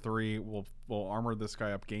 I'll go to 3. We'll armor this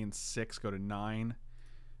guy up, gain 6, go to 9,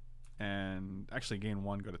 and actually gain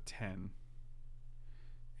 1, go to 10.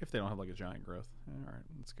 If they don't have like a giant growth. All right,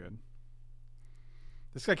 that's good.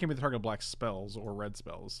 This guy can't be the target of black spells or red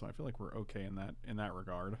spells, so I feel like we're okay in that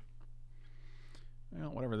regard. Well,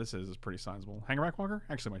 whatever this is pretty sizable. Hangerback Walker?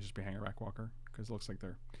 Actually, it might just be Hangerback Walker because it looks like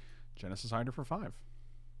they're Genesis Hydra for 5. What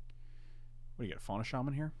do you get? Fauna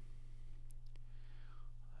Shaman here?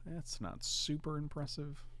 That's not super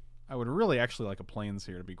impressive. I would really actually like a Plains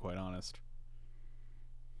here, to be quite honest.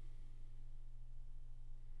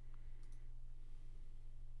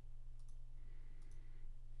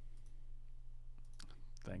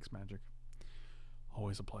 Thanks, Magic.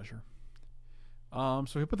 Always a pleasure. So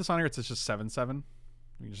if we put this on here, it's just 7/7.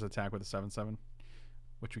 We can just attack with a 7/7,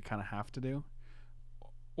 which we kind of have to do.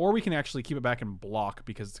 Or we can actually keep it back and block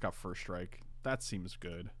because it's got first strike. That seems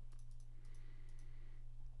good.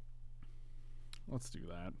 Let's do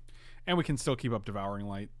that. And we can still keep up Devouring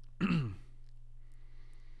Light.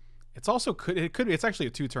 It's also it's actually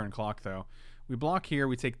a 2-turn clock though. We block here,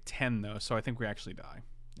 we take 10 though, so I think we actually die.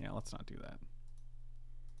 Yeah, let's not do that.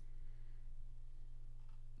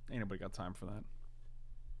 Ain't nobody got time for that.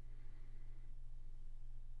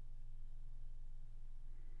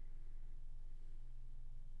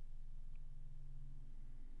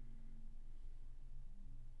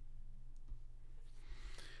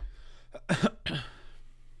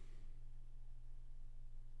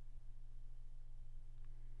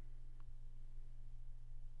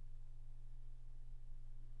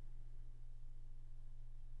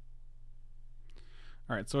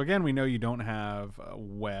 All right, so again, we know you don't have a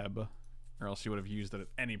web, or else you would have used it at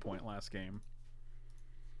any point last game.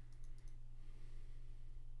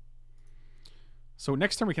 So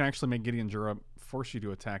next time we can actually make Gideon Jura force you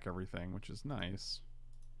to attack everything, which is nice.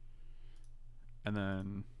 And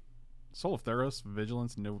then Soul of Theros,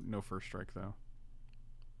 Vigilance, no first strike though.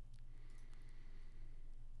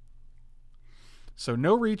 So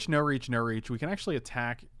no reach, no reach, no reach. We can actually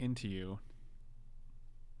attack into you.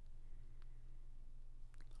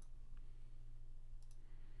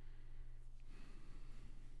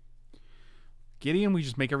 Gideon, we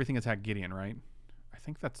just make everything attack Gideon, right? I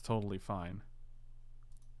think that's totally fine.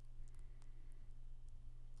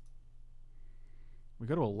 We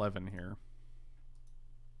go to 11 here.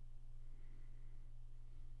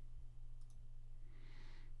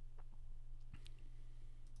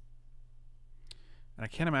 And I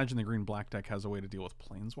can't imagine the green-black deck has a way to deal with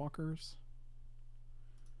Planeswalkers.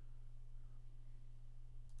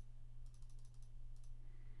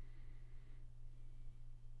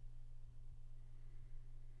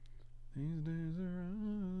 These days are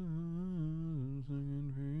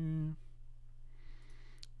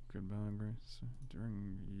goodbye, Grace.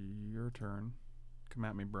 During your turn. Come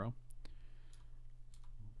at me, bro.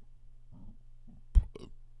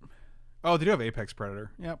 Oh, they do have Apex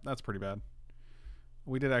Predator. Yep, that's pretty bad.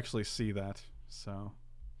 We did actually see that. So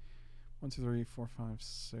 1, 2, 3, 4, 5,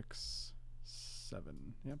 6,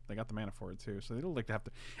 7. Yep, they got the mana for it too. So they don't like to have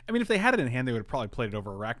to. I mean, if they had it in hand, they would have probably played it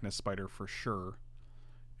over Arachnus Spider for sure.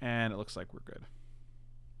 And it looks like we're good.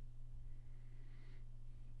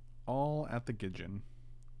 All at the Gidgeon.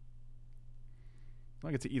 I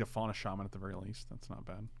get to eat a Fauna Shaman at the very least. That's not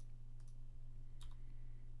bad.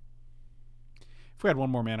 If we had one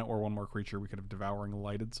more mana or one more creature, we could have Devouring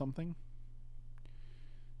Lighted something.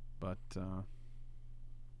 But I'm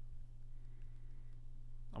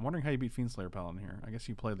wondering how you beat Fiendslayer Paladin here. I guess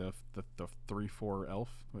you play the 3/4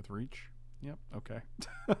 elf with reach. Yep, okay.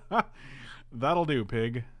 That'll do,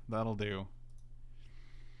 pig. That'll do.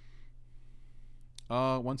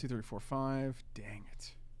 1, 2, 3, 4, 5. Dang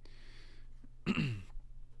it.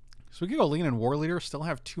 So we can go Lean and War Leader, still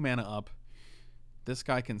have 2 mana up. This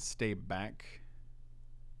guy can stay back.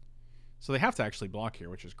 So they have to actually block here,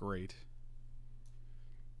 which is great.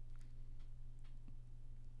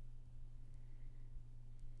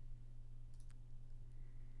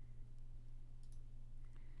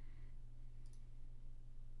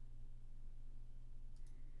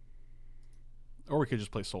 Or we could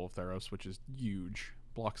just play Soul of Theros, which is huge.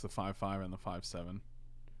 Blocks the 5/5 and the 5/7.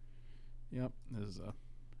 Yep, this is a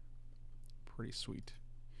pretty sweet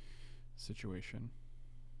situation.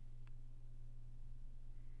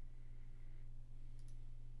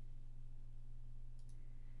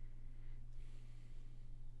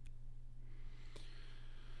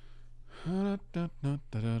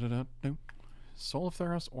 Soul of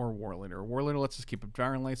Theros or War Leader? War Leader lets us keep up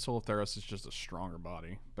Devouring Light. Soul of Theros is just a stronger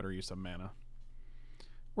body. Better use of mana.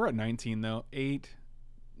 We're at 19 though. 8.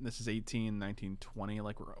 This is 18, 19, 20.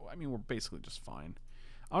 Like we're basically just fine.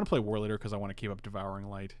 I want to play War Leader because I want to keep up Devouring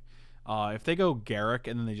Light. If they go Garruk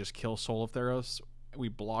and then they just kill Soul of Theros, we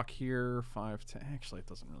block here 5, 10. Actually, it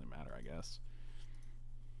doesn't really matter, I guess.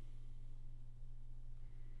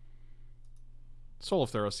 Soul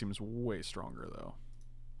of Theros seems way stronger though.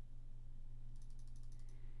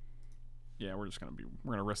 Yeah, we're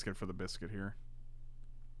gonna risk it for the biscuit here.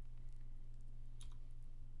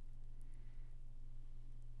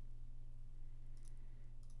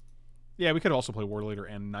 Yeah, we could also play War Leader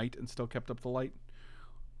and Knight and still kept up the light.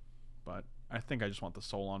 But I think I just want the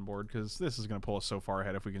Soul on board because this is going to pull us so far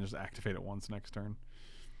ahead if we can just activate it once next turn.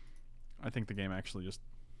 I think the game actually just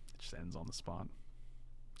ends on the spot.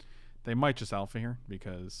 They might just alpha here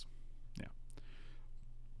because, yeah.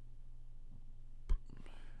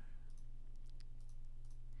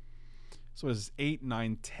 So it is 8,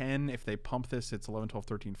 9, 10. If they pump this, it's 11, 12,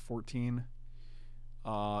 13, 14.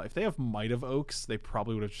 If they have Might of Oaks, they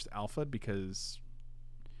probably would have just alphaed because...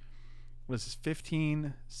 What is this?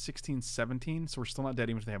 15, 16, 17. So we're still not dead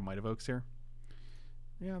even if they have Might of Oaks here.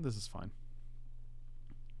 Yeah, this is fine.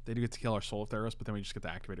 They do get to kill our Soul of Theros, but then we just get to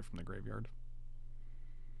activate it from the graveyard.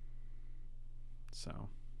 So...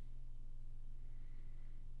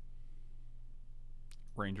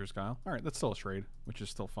 Ranger's Guile. Alright, that's still a trade, which is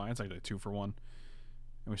still fine. It's actually a 2 for 1.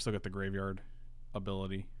 And we still get the graveyard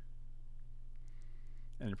ability.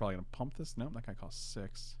 And you're probably going to pump this? No, that guy costs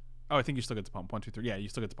 6. Oh, I think you still get to pump. 1, 2, 3. Yeah, you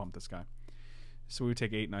still get to pump this guy. So we would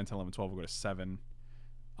take 8, 9, 10, 11, 12. We'll go to 7.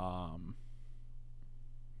 But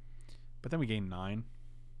then we gain 9.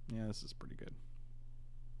 Yeah, this is pretty good.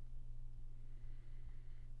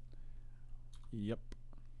 Yep.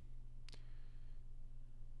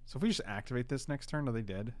 So if we just activate this next turn, are they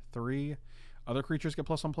dead? 3. Other creatures get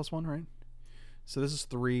 +1/+1, right? So this is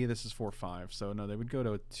 3. This is 4, 5. So no, they would go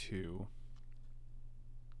to a 2.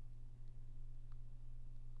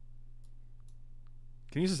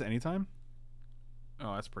 Can you use this anytime?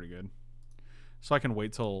 Oh, that's pretty good. So I can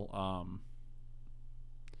wait till...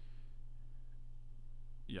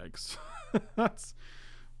 Yikes. That's...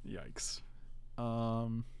 Yikes.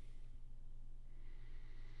 Well,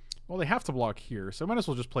 they have to block here, so I might as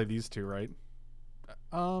well just play these two, right?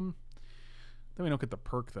 Then we don't get the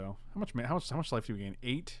perk, though. How much life do we gain?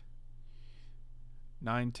 8?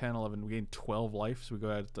 9, 10, 11. We gain 12 life, so we go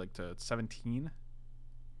ahead like to 17.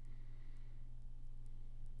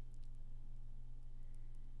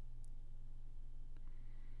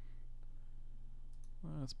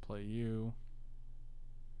 Let's play you.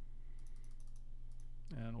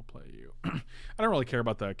 And we'll play you. I don't really care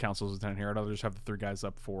about the Council's Lieutenant here. I'd rather just have the 3 guys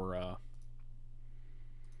up for...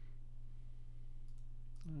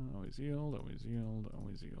 always yield, always yield,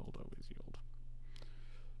 always yield, always yield.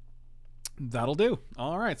 That'll do.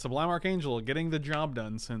 Alright, Sublime Archangel getting the job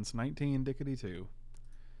done since 19-2,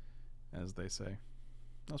 as they say.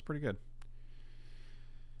 That was pretty good.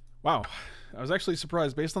 Wow. I was actually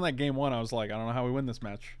surprised. Based on that game 1, I was like, I don't know how we win this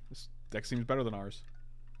match. This deck seems better than ours.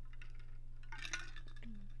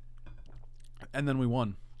 And then we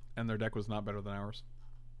won. And their deck was not better than ours.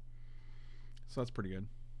 So that's pretty good.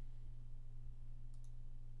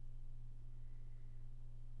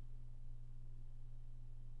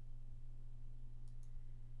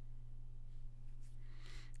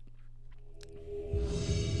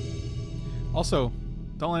 Also,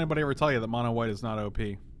 don't let anybody ever tell you that mono white is not OP.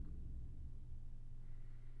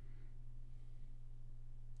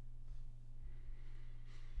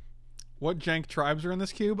 What jank tribes are in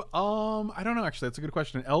this cube? I don't know, actually. That's a good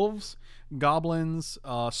question. Elves, goblins,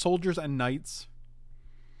 soldiers, and knights.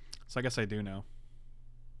 So I guess I do know.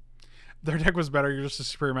 Their deck was better. You're just a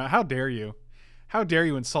superior man. How dare you? How dare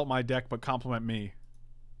you insult my deck but compliment me?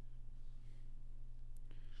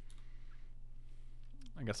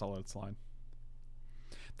 I guess I'll let it slide.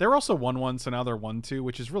 They're also 1-1, so now they're 1-2,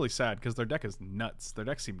 which is really sad because their deck is nuts. Their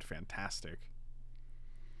deck seemed fantastic.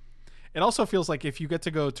 It also feels like if you get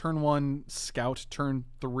to go turn 1 Scout, turn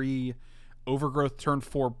 3 Overgrowth, turn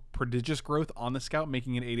 4 Prodigious Growth on the Scout,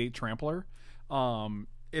 making an 8/8 Trampler,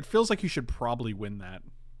 it feels like you should probably win that.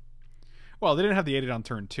 Well, they didn't have the 8/8 on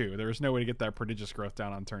turn 2. There was no way to get that Prodigious Growth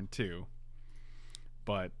down on turn 2.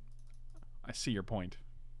 But I see your point.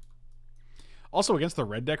 Also, against the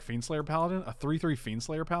red deck Fiendslayer Paladin, a 3/3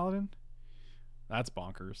 Fiendslayer Paladin? That's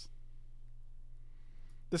bonkers.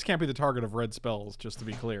 This can't be the target of red spells, just to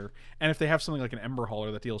be clear. And if they have something like an Ember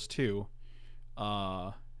Hauler that deals 2,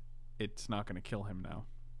 it's not going to kill him now.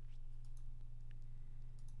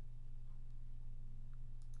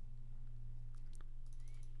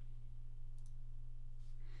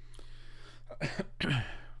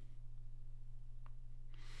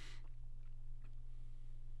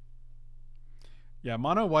 Yeah,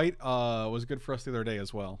 mono white was good for us the other day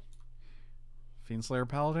as well. Fiendslayer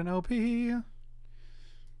Paladin OP.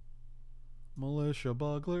 Militia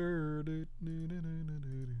Bugler.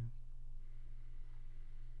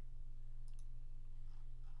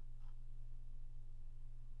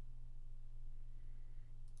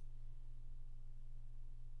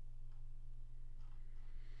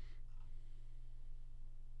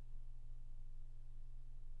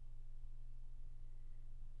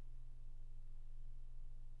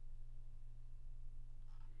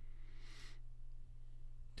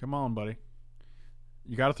 Come on, buddy.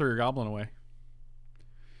 You got to throw your goblin away.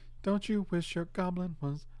 Don't you wish your goblin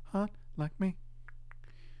was hot like me?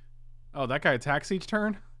 Oh, that guy attacks each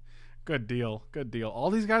turn? Good deal. Good deal. All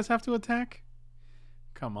these guys have to attack?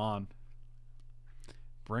 Come on.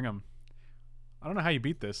 Bring them. I don't know how you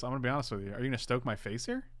beat this. I'm going to be honest with you. Are you going to stoke my face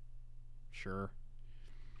here? Sure.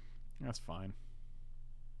 That's fine.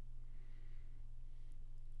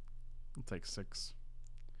 I'll take 6.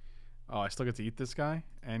 Oh, I still get to eat this guy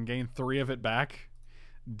and gain 3 of it back?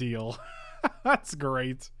 Deal. That's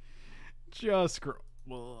great. Just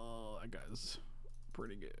well, that guy's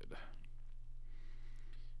pretty good.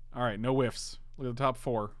 All right, no whiffs. Look at the top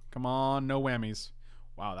 4. Come on, no whammies.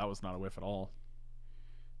 Wow, that was not a whiff at all.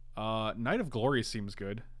 Knight of Glory seems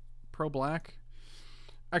good. Pro Black.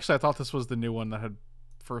 Actually, I thought this was the new one that had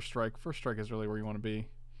First Strike. First Strike is really where you want to be.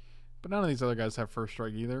 But none of these other guys have First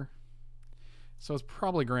Strike either. So it's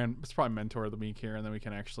probably Mentor of the Week here, and then we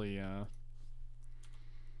can actually... I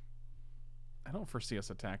don't foresee us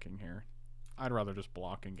attacking here. I'd rather just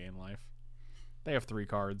block and gain life. They have 3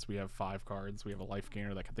 cards. We have 5 cards. We have a life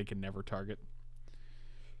gainer that they can never target.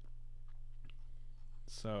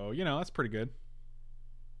 So, you know, that's pretty good.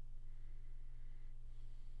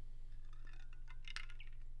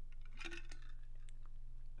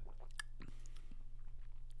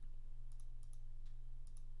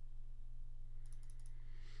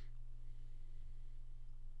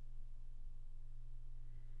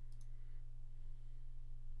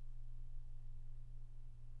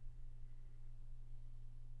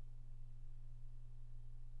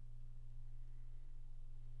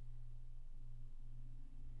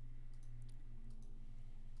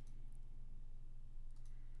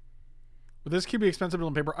 Would this cube be expensive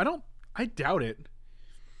on paper? I doubt it.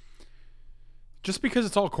 Just because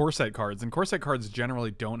it's all core set cards, and core set cards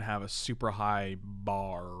generally don't have a super high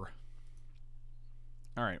bar.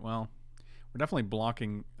 Alright, well, we're definitely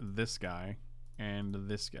blocking this guy and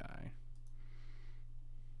this guy.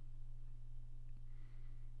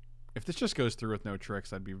 If this just goes through with no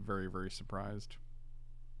tricks, I'd be very, very surprised.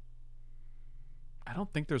 I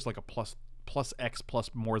don't think there's like a plus X plus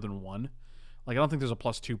more than 1. Like, I don't think there's a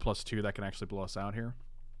 +2/+2 that can actually blow us out here.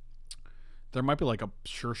 There might be like a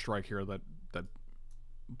sure strike here that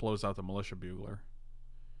blows out the Militia Bugler.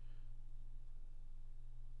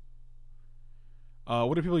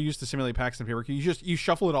 What do people use to simulate packs in paper? You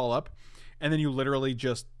shuffle it all up, and then you literally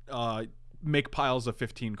just make piles of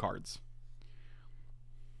 15 cards.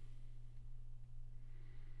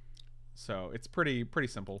 So it's pretty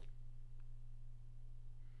simple.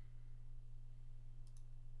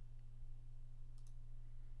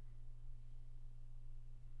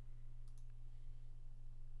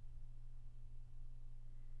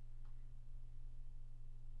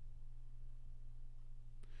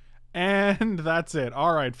 And that's it.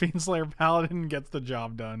 All right, Fiendslayer Paladin gets the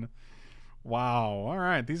job done. Wow. All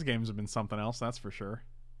right, these games have been something else, that's for sure.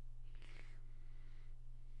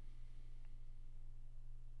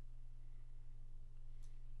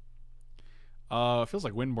 Feels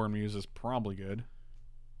like Windborn Muse is probably good.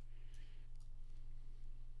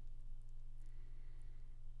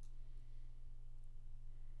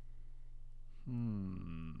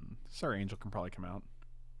 Sorry, Angel can probably come out.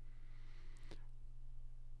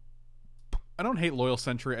 I don't hate Loyal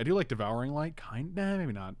Sentry. I do like Devouring Light. Nah,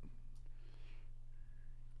 maybe not.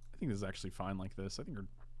 I think this is actually fine like this. I think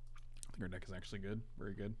our deck is actually good.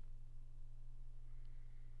 Very good.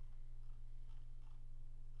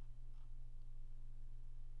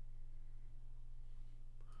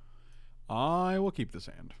 I will keep this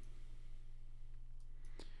hand.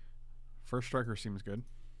 First Striker seems good.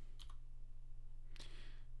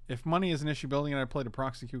 If money is an issue building, and I played a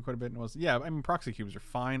Proxy Cube quite a bit, and yeah, I mean, Proxy Cubes are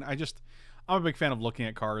fine. I'm a big fan of looking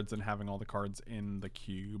at cards and having all the cards in the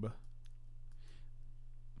cube.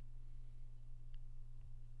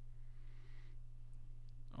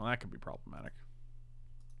 Well, that could be problematic.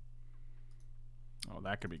 Oh,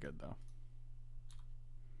 that could be good, though.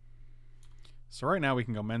 So right now we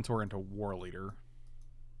can go Mentor into War Leader.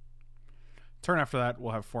 Turn after that,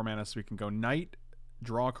 we'll have 4 mana, so we can go Knight,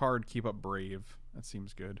 draw a card, keep up Brave. That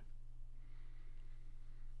seems good.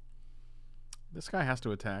 This guy has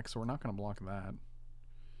to attack, so we're not going to block that.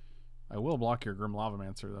 I will block your Grim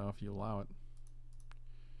Lavamancer, though, if you allow it.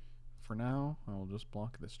 For now, I will just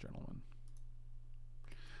block this gentleman.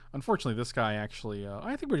 Unfortunately, this guy actually...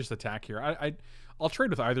 I think we just attack here. I'll trade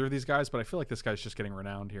with either of these guys, but I feel like this guy's just getting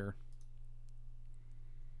renowned here.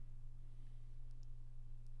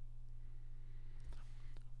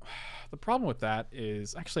 The problem with that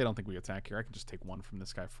is... Actually, I don't think we attack here. I can just take one from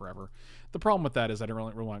this guy forever. The problem with that is I don't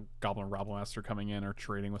really want Goblin Rabblemaster coming in or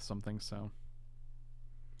trading with something, so...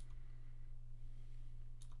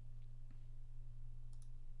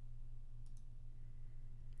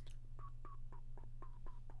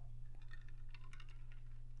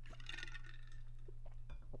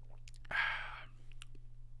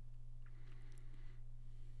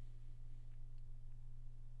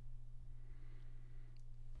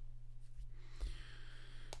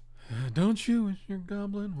 Don't you wish your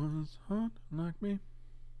goblin was hot like me?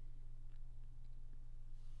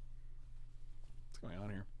 What's going on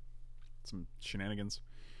here? Some shenanigans.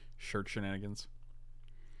 Shirt shenanigans.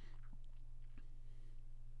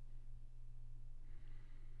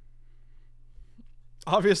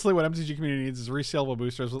 Obviously, what MTG community needs is resaleable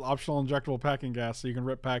boosters with optional injectable packing gas so you can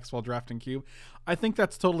rip packs while drafting cube. I think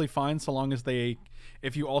that's totally fine so long as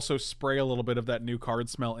if you also spray a little bit of that new card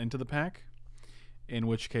smell into the pack. In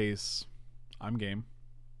which case, I'm game.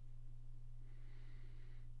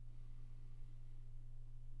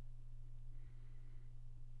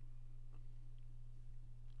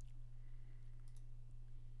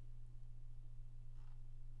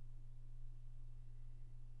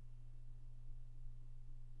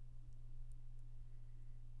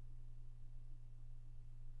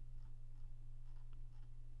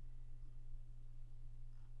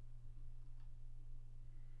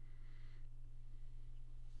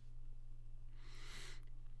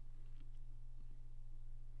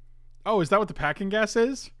 Oh, is that what the packing gas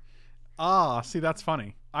is? Ah, see, that's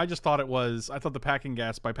funny. I just thought it was... I thought the packing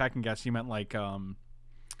gas... By packing gas, you meant like to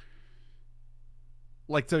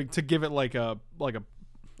give it like a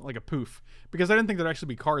poof. Because I didn't think there'd actually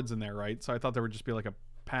be cards in there, right? So I thought there would just be like a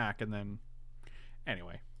pack and then...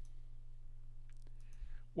 Anyway.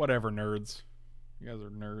 Whatever, nerds. You guys are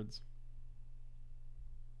nerds.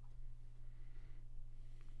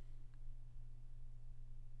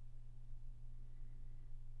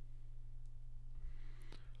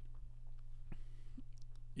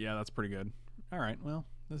 Yeah, that's pretty good. All right, well,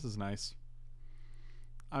 this is nice.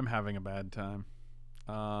 I'm having a bad time.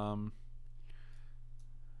 Yeah,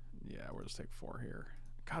 we'll just take 4 here.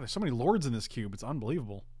 God, there's so many lords in this cube. It's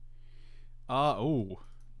unbelievable. Oh,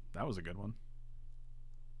 that was a good one.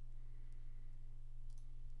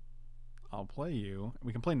 I'll play you.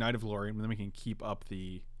 We can play Knight of Glory, and then we can keep up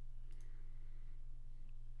the...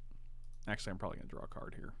 Actually, I'm probably going to draw a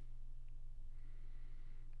card here.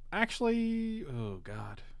 Actually, oh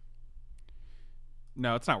god.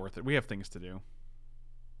 No, it's not worth it. We have things to do.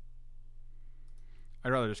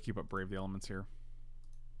 I'd rather just keep up Brave the Elements here.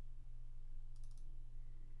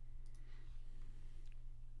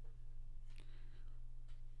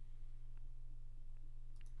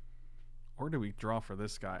 Or do we draw for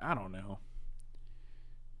this guy? I don't know.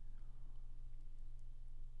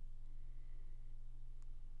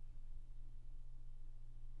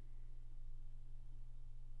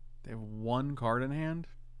 They have 1 card in hand?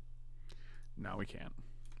 No, we can't.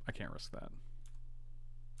 I can't risk that.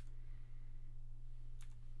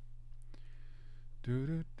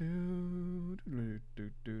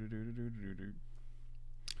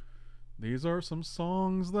 These are some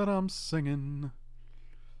songs that I'm singing.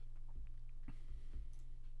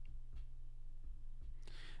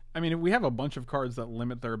 I mean, we have a bunch of cards that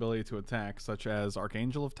limit their ability to attack, such as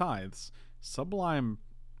Archangel of Tithes, Sublime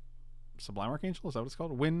Archangel, is that what it's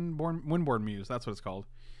called? Windborn Muse, that's what it's called.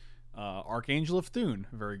 Archangel of Thune,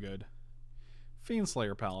 very good.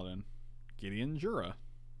 Fiendslayer Paladin, Gideon Jura.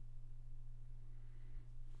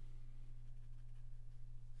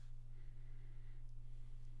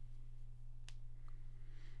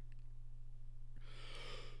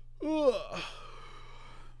 Ugh.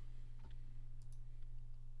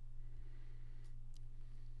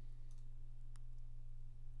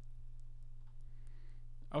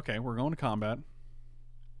 Okay, we're going to combat.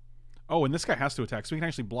 Oh, and this guy has to attack, so we can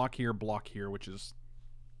actually block here, which is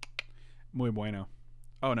muy bueno.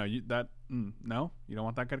 Oh no, no, you don't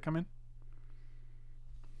want that guy to come in.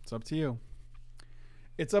 It's up to you.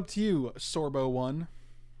 It's up to you, Sorbo 1.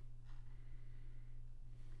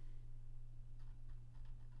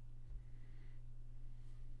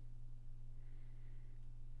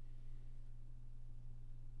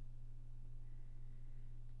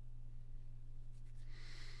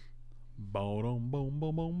 Boom, boom,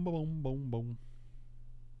 boom, boom, boom, boom, boom.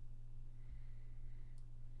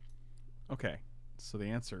 Okay, so the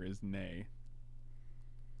answer is nay.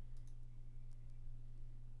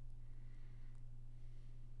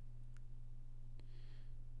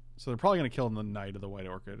 So they're probably going to kill the Knight of the White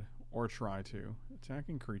Orchid. Or try to.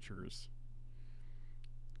 Attacking creatures.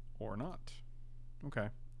 Or not. Okay,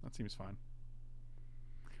 that seems fine.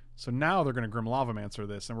 So now they're going to Grim Lavamancer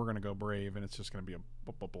this, and we're going to go Brave, and it's just going to be a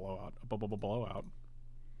blowout. A blowout.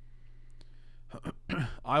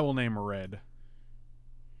 I will name Red.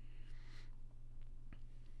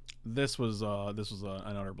 This was an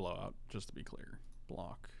utter blowout, just to be clear.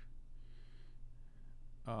 Block.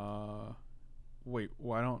 Wait,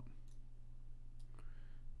 why don't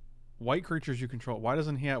white creatures you control? Why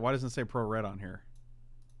doesn't it say pro red on here?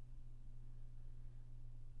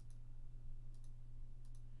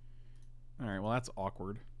 All right, well that's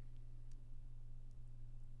awkward.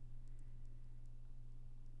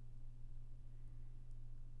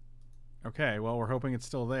 Okay, well we're hoping it's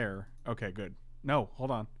still there. Okay, good. No, hold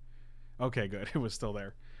on. Okay, good. It was still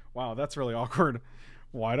there. Wow, that's really awkward.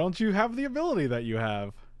 Why don't you have the ability that you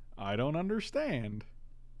have? I don't understand.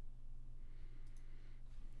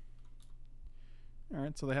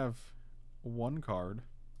 Alright, so they have one card.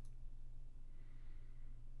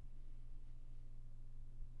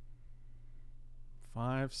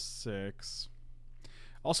 Five, six.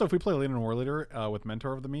 Also, if we play Leader and War Leader with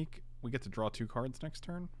Mentor of the Meek, we get to draw 2 cards next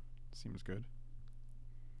turn. Seems good.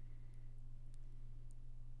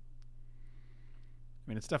 I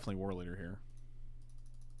mean, it's definitely War Leader here.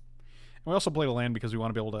 And we also played a land because we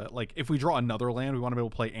want to be able to, like, if we draw another land, we want to be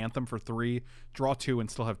able to play Anthem for 3, draw 2, and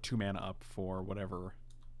still have 2 mana up for whatever.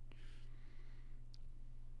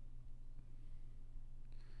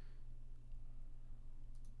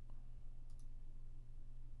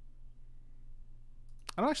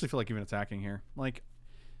 I don't actually feel like even attacking here. Like,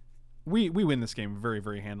 we win this game very,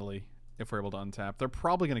 very handily if we're able to untap. They're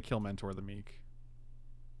probably going to kill Mentor the Meek.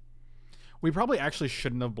 We probably actually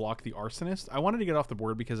shouldn't have blocked the Arsonist. I wanted to get off the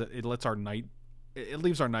board because it lets our Knight... It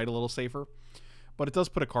leaves our Knight a little safer. But it does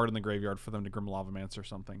put a card in the graveyard for them to Grim Lavamancer or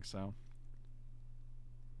something, so...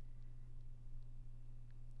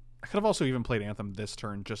 I could have also even played Anthem this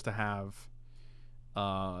turn just to have,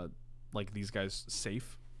 like, these guys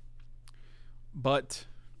safe. But,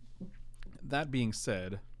 that being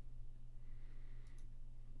said...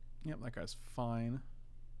 Yep, that guy's fine.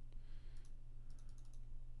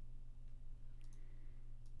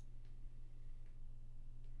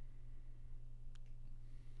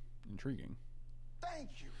 Intriguing.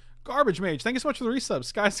 Thank you. Garbage Mage, thank you so much for the resub.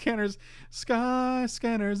 Sky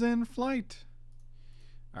Scanners in flight.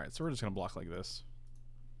 Alright, so we're just going to block like this.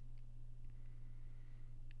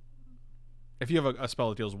 If you have a spell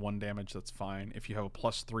that deals 1 damage, that's fine. If you have a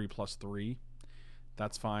 +3/+3,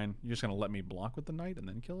 that's fine. You're just going to let me block with the Knight and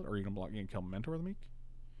then kill it? Or are you going to block? You can kill Mentor of the Meek?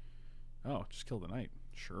 Oh, just kill the Knight.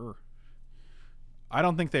 Sure. I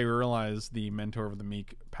don't think they realize the Mentor of the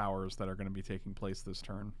Meek powers that are going to be taking place this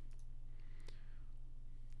turn.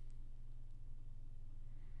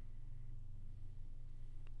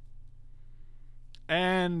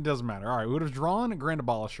 And doesn't matter. All right, we would have drawn a Grand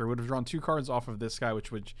Abolisher. We would have drawn 2 cards off of this guy, which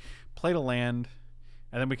would play to land,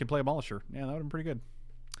 and then we can play Abolisher. Yeah, that would have been pretty good.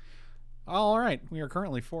 All right, we are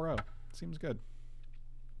currently 4-0. Seems good.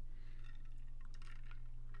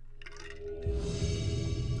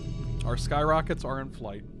 Our Skyrockets are in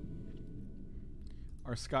flight.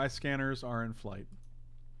 Our Sky Scanners are in flight.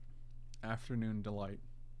 Afternoon Delight.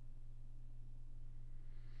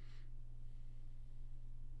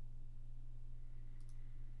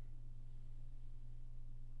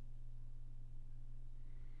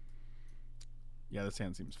 Yeah, this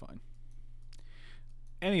hand seems fine.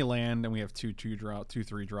 Any land, and we have 2 3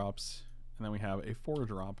 drops, and then we have a 4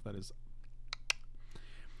 drop that is...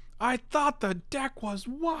 I thought the deck was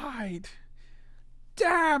wide!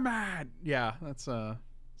 Damn it! Yeah, that's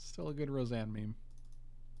still a good Roseanne meme.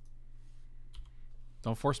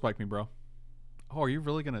 Don't force spike me, bro. Oh, are you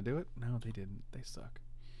really gonna do it? No, they didn't. They suck.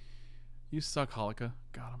 You suck, Holika.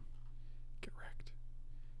 Got him. Get wrecked.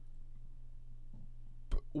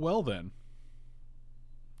 Well then.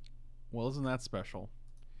 Well, isn't that special?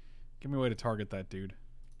 Give me a way to target that dude.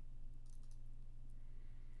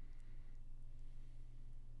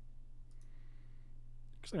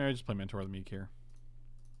 Because I just play Mentor of the Meek here.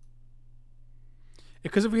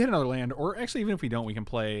 Because if we hit another land, or actually even if we don't, we can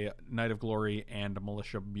play Knight of Glory and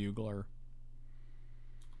Militia Bugler.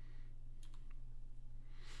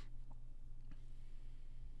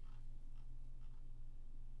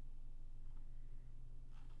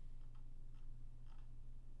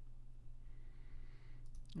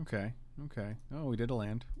 Okay. Okay. Oh, we did a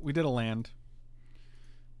land. We did a land.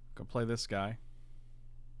 Go play this guy.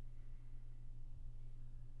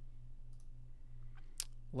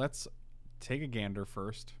 Let's take a gander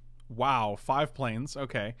first. Wow, 5 planes.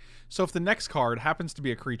 Okay. So if the next card happens to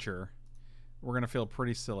be a creature, we're going to feel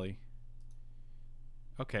pretty silly.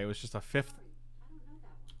 Okay, it was just a 5th.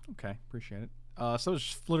 Okay, appreciate it. So it's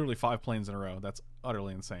just literally 5 planes in a row. That's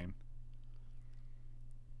utterly insane.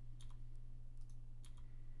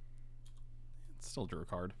 Still drew a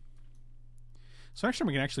card. So next time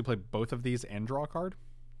we can actually play both of these and draw a card.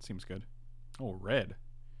 Seems good. Oh, red.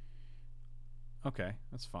 Okay,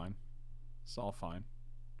 that's fine. It's all fine.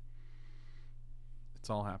 It's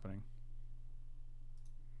all happening.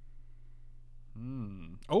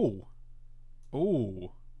 Oh.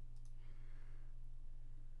 Oh.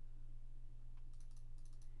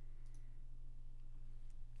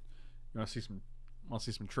 You want to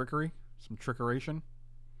see some trickery? Some trickeration?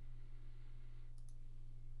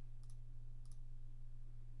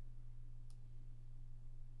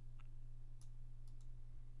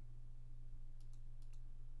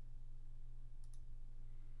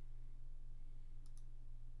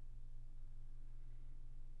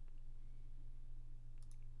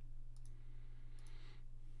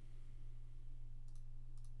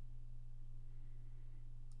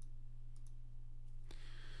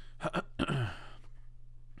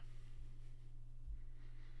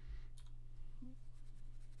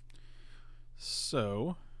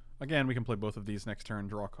 So, again, we can play both of these next turn,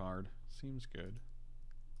 draw a card. Seems good.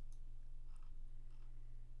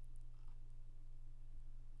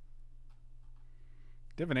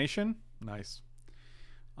 Divination? Nice.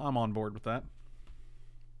 I'm on board with that.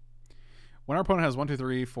 When our opponent has 1, 2,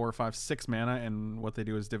 3, 4, 5, 6 mana, and what they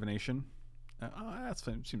do is divination, that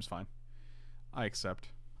seems fine. I accept.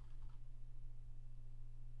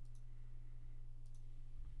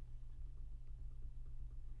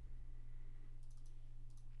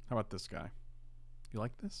 How about this guy? You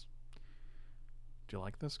like this? Do you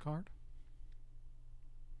like this card?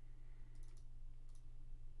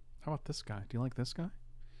 How about this guy? Do you like this guy?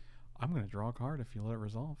 I'm going to draw a card if you let it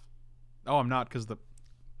resolve. Oh, I'm not, because I'm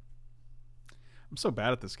so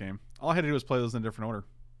bad at this game. All I had to do was play those in a different order.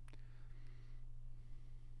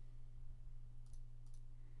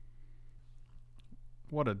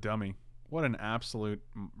 What a dummy. What an absolute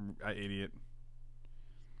idiot.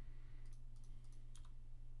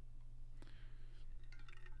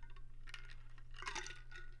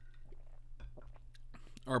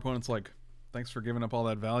 Our opponent's like, thanks for giving up all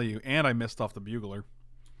that value, and I missed off the bugler.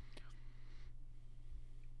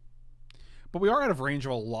 But we are out of range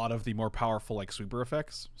of a lot of the more powerful like sweeper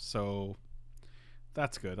effects, so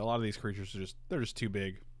that's good. A lot of these creatures are they're just too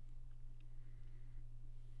big.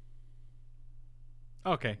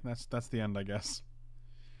 Okay, that's the end, I guess.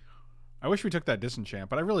 I wish we took that disenchant,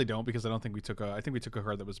 but I really don't, because I don't think we took I think we took a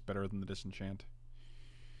card that was better than the disenchant.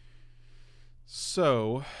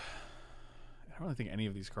 So I don't really think any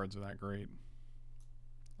of these cards are that great.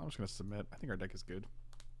 I'm just gonna submit. I think our deck is good.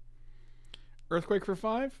 Earthquake for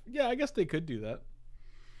 5? Yeah, I guess they could do that.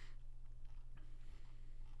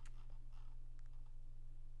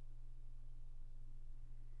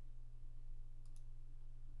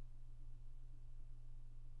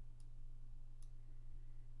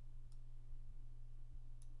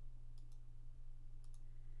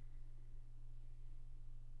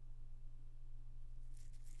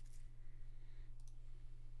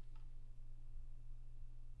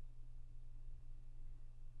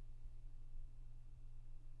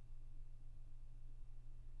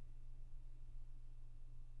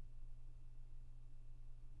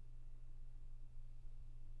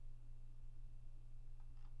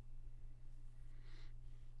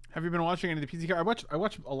 Have you been watching any of the PTK? I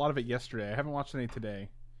watched a lot of it yesterday. I haven't watched any today.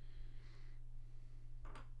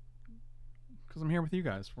 Because I'm here with you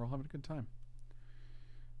guys. We're all having a good time.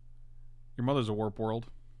 Your mother's a warp world.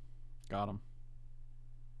 Got him.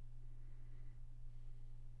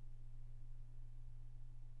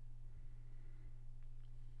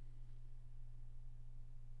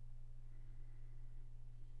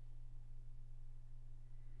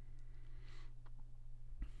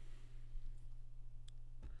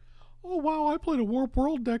 Oh, wow, I played a Warp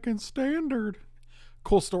World deck in Standard.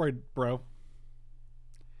 Cool story, bro.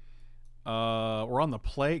 We're on the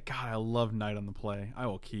play. God, I love Knight on the play. I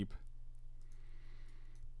will keep.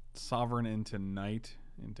 Sovereign into Knight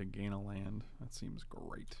into gain a land. That seems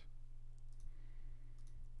great.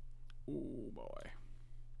 Oh, boy.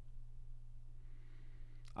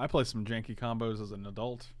 I play some janky combos as an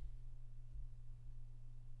adult.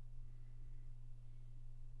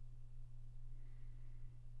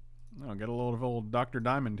 Oh, get a load of old Dr.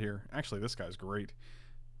 Diamond here. Actually, this guy's great.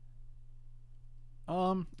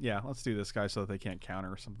 Yeah, let's do this guy so that they can't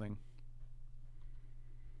counter or something.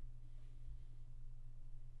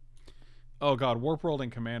 Oh god, Warp World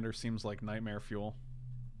and Commander seems like nightmare fuel.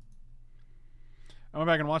 I went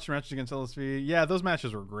back and watched the matches against LSV. Yeah, those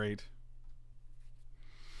matches were great.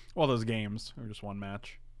 Well, those games. They were just one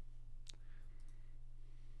match.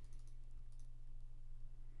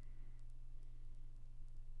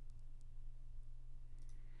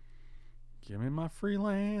 Give me my free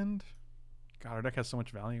land. God, our deck has so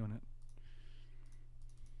much value in it.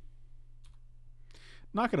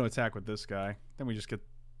 Not going to attack with this guy. Then we just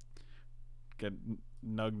get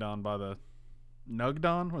nugged on by the... Nugged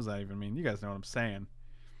on? What does that even mean? You guys know what I'm saying.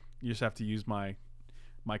 You just have to use my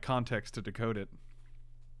context to decode it.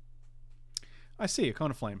 I see, a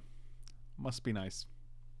Cone of Flame. Must be nice.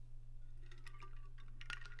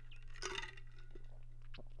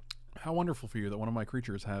 How wonderful for you that one of my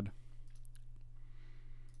creatures had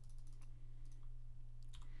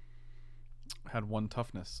one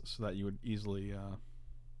toughness so that you would easily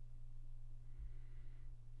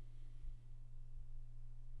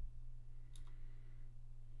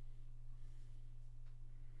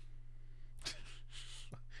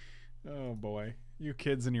oh boy, you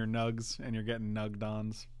kids and your nugs, and you're getting nugged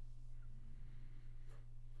ons.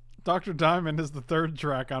 Dr. Diamond is the third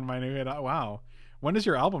track on my new hit. Oh, wow, when does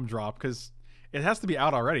your album drop? Because it has to be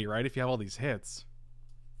out already, right, if you have all these hits.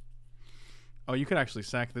 Oh, you could actually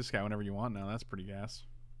sack this guy whenever you want now. That's pretty gas.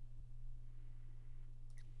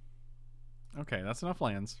 Okay, that's enough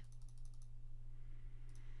lands.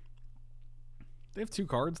 They have 2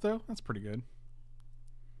 cards, though? That's pretty good.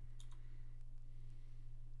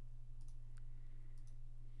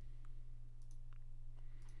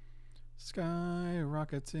 Sky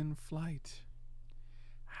rockets in flight.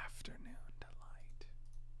 Afternoon delight.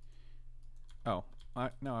 Oh,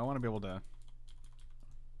 no, I want to be able to...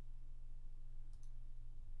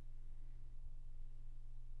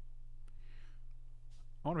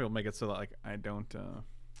 I want to be able to make it so that, like, I don't,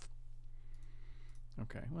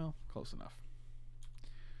 okay, well, close enough.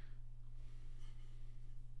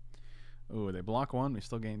 Ooh, they block 1, we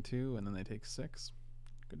still gain 2, and then they take 6.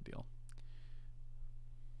 Good deal.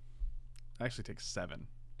 It actually takes 7,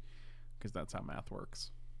 because that's how math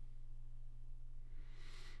works.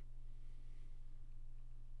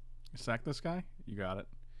 You sack this guy? You got it.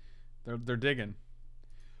 They're digging.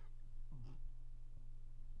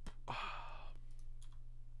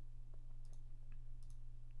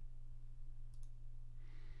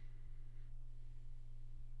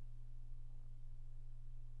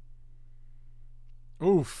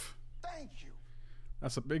 Oof. Thank you.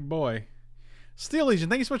 That's a big boy. Steel Legion,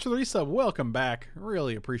 thank you so much for the resub. Welcome back.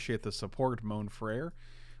 Really appreciate the support, Moan Frere.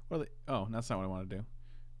 What are they? Oh, that's not what I want to do.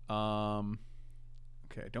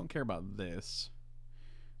 Okay, I don't care about this.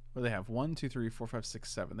 What do they have? 1, 2, 3, 4, 5,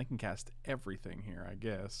 6, 7. They can cast everything here, I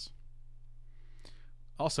guess.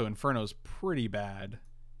 Also, Inferno's pretty bad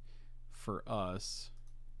for us.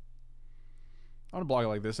 I want to block it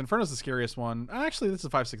like this. Inferno's the scariest one. Actually, this is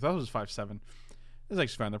 5-6. That was 5-7. This is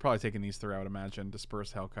actually fine. They're probably taking these 3, I would imagine.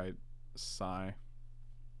 Disperse, Hellkite, Sigh.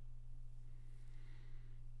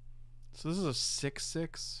 So this is a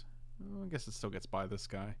 6-6. Well, I guess it still gets by this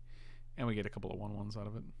guy. And we get a couple of 1-1s out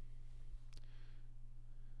of it.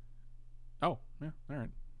 Oh, yeah, alright.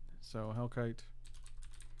 So, Hellkite.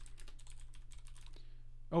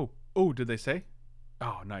 Oh, did they say?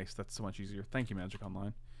 Oh, nice. That's so much easier. Thank you, Magic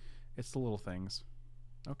Online. It's the little things.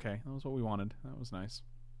 Okay, that was what we wanted. That was nice.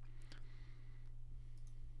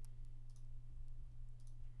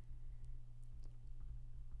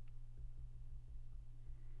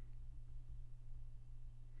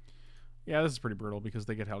 Yeah, this is pretty brutal because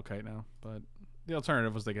they get Hellkite now. But the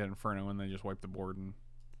alternative was they get Inferno and they just wipe the board. And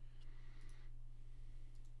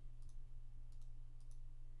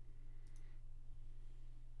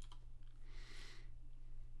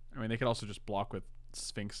I mean, they could also just block with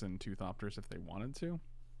Sphinx and 2 Thopters if they wanted to.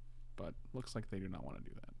 But looks like they do not want to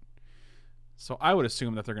do that. So I would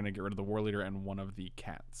assume that they're going to get rid of the War Leader and one of the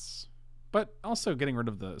cats. But also getting rid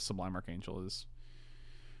of the Sublime Archangel is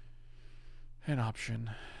an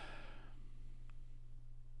option.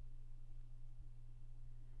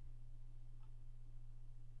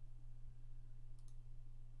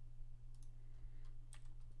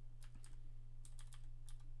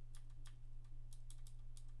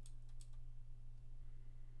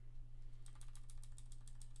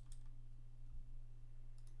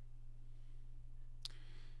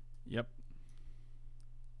 Yep.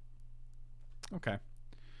 Okay.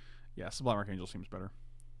 Yeah, Sublime Archangel seems better.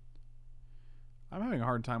 I'm having a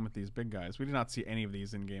hard time with these big guys. We did not see any of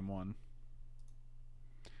these in game 1.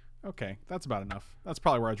 Okay, that's about enough. That's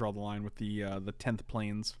probably where I draw the line with the 10th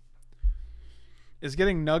planes. Is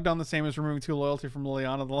getting nugged on the same as removing 2 loyalty from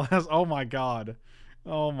Liliana the last? Oh my god.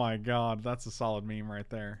 Oh my god. That's a solid meme right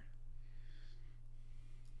there.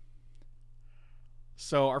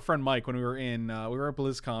 So our friend Mike, when we were at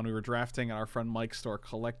BlizzCon, we were drafting at our friend Mike's store,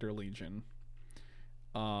 Collector Legion.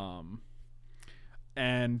 And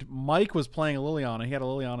Mike was playing a Liliana. He had a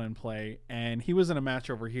Liliana in play, and he was in a match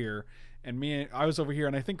over here. And I was over here,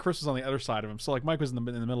 and I think Chris was on the other side of him. So like Mike was in the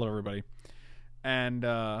middle of everybody. And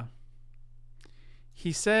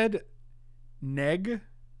he said neg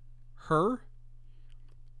her,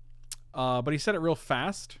 but he said it real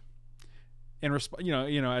fast. In as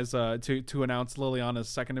to announce Liliana's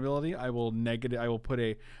second ability, I will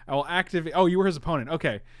activate. Oh, you were his opponent.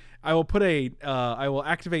 Okay, I will activate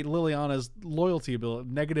Liliana's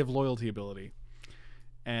negative loyalty ability,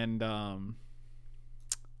 and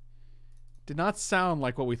did not sound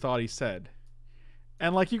like what we thought he said,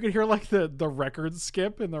 and like you could hear like the record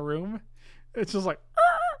skip in the room. It's just like,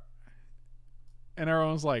 and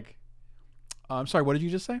everyone's like, "I'm sorry, what did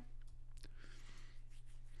you just say?"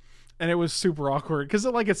 And it was super awkward because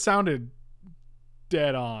it sounded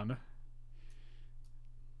dead on. I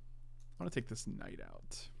want to take this knight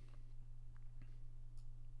out.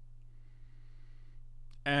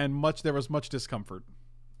 And there was much discomfort.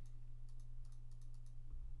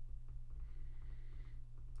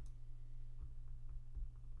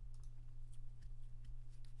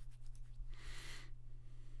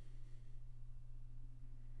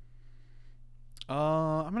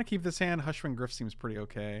 I'm going to keep this hand. Hushwing Griff seems pretty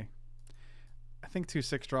okay. I think 2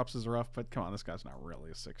 6-drops is rough, but come on, this guy's not really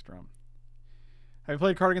a 6-drop. Have you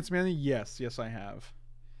played Card Against Humanity? Yes, I have.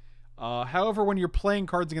 However, when you're playing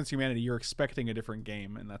Cards Against Humanity, you're expecting a different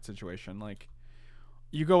game in that situation. Like,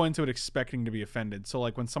 you go into it expecting to be offended. So,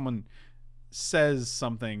 like, when someone says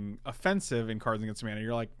something offensive in Cards Against Humanity,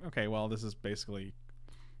 you're like, okay, well, this is basically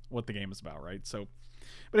what the game is about, right? So,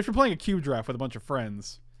 but if you're playing a cube draft with a bunch of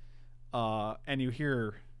friends, and you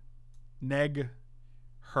hear neg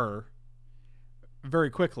her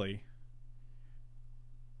very quickly,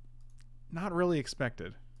 not really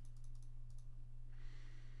expected.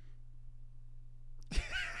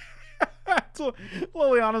 So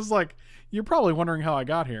Liliana's like, you're probably wondering how I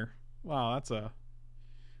got here. Wow, that's a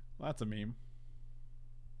meme.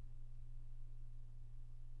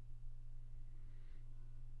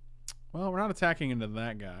 Well, we're not attacking into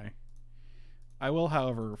that guy. I will,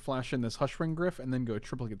 however, flash in this Hushwing Griff and then go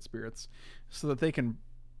Triplicate Spirits so that they can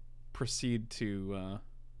proceed to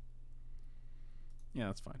yeah,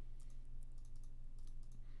 that's fine.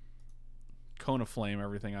 Cone of Flame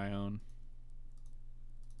everything I own.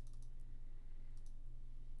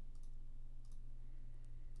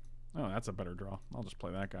 Oh, that's a better draw. I'll just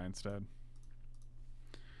play that guy instead.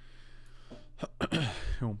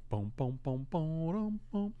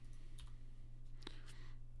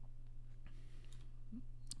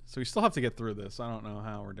 So we still have to get through this. I don't know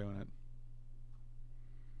how we're doing it.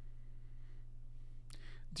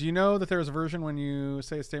 Do you know that there's a version when you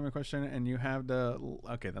say a statement question and you have to...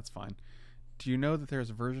 Okay, that's fine. Do you know that there's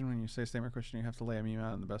a version when you say a statement question you have to lay a meme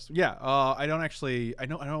out in the best... Yeah, I don't actually... I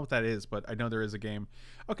don't know what that is, but I know there is a game.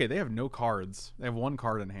 Okay, they have no cards. They have 1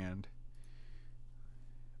 card in hand.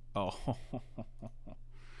 Oh.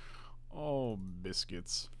 Oh,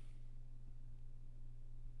 biscuits.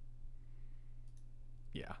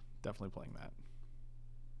 Yeah, definitely playing that.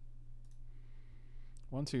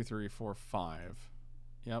 1, 2, 3, 4, 5.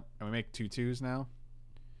 Yep, and we make 2 2s now.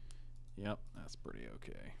 Yep, that's pretty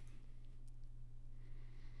okay.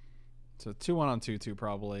 So 2-1 on 2-2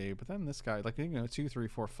 probably, but then this guy, like, 2, 3,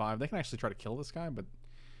 4, 5. They can actually try to kill this guy, but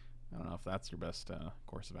I don't know if that's your best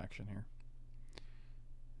course of action here.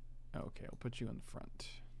 Okay, I'll put you in the front.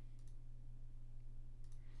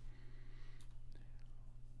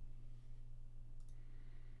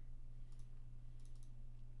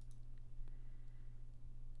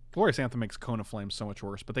 Glorious Anthem makes Cone of Flame so much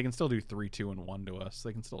worse, but they can still do 3, 2, and 1 to us.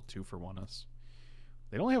 They can still 2-for-1 us.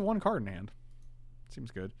 They only have 1 card in hand.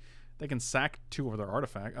 Seems good. They can sack 2 of their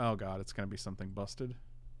artifact. Oh god, it's going to be something busted.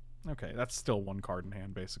 Okay, that's still 1 card in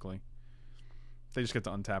hand, basically. They just get to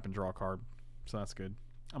untap and draw a card, so that's good.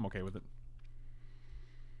 I'm okay with it.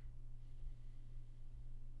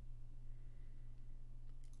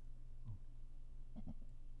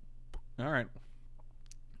 Alright.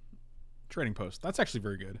 Trading post. That's actually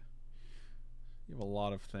very good. You have a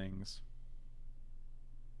lot of things.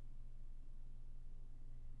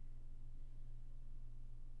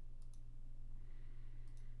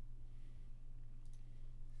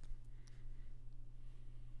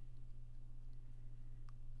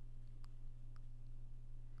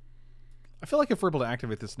 I feel like if we're able to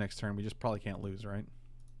activate this next turn, we just probably can't lose, right?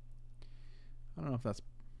 I don't know if that's...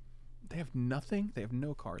 They have nothing? They have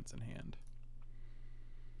no cards in hand.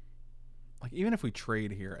 Like, even if we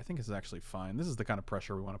trade here, I think this is actually fine. This is the kind of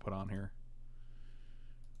pressure we want to put on here.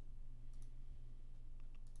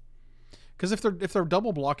 Because if they're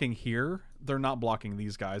double blocking here, they're not blocking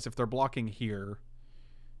these guys. If they're blocking here,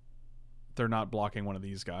 they're not blocking one of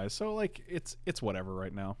these guys. So, like, it's whatever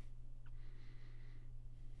right now.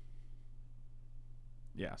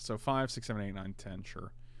 Yeah, so 5, 6, 7, 8, 9, 10,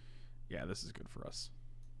 sure. Yeah, this is good for us.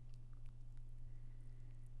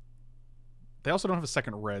 They also don't have a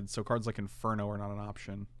second red, so cards like Inferno are not an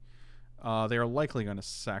option. They are likely going to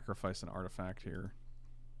sacrifice an artifact here.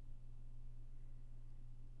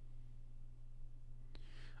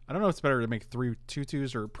 I don't know if it's better to make 3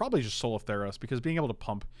 2/2s or probably just Soul of Theros, because being able to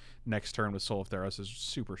pump next turn with Soul of Theros is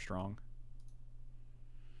super strong.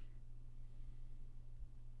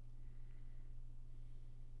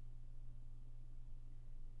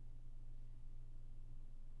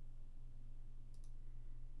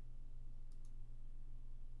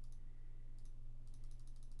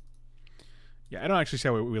 Yeah, I don't actually see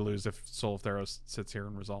how we lose if Soul of Theros sits here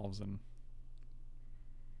and resolves and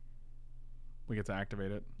we get to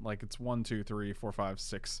activate it. Like, it's 1, 2, 3, 4, 5,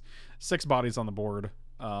 6. 6 bodies on the board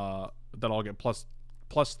that all get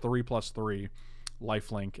 +3/+3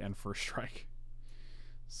 lifelink and first strike.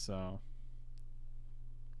 So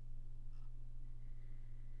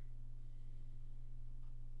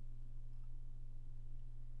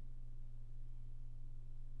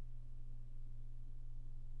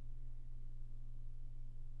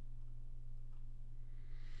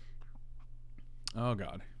oh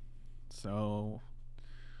god. So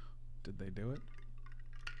did they do it?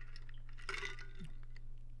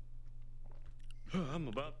 I'm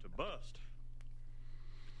about to bust.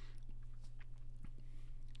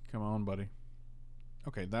 Come on, buddy.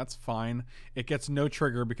 Okay, that's fine. It gets no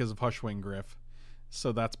trigger because of Hushwing Griff,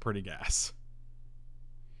 so that's pretty gas.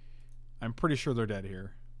 I'm pretty sure they're dead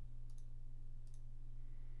here.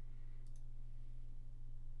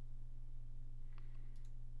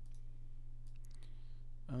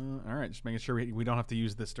 Alright, just making sure we don't have to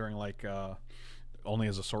use this during, like, only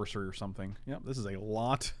as a sorcery or something. Yep, this is a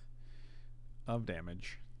lot of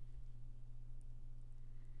damage.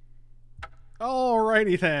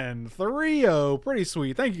 Alrighty then, 3-0, pretty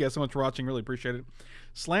sweet. Thank you guys so much for watching, really appreciate it.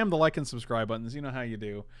 Slam the like and subscribe buttons, you know how you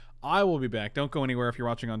do. I will be back. Don't go anywhere if you're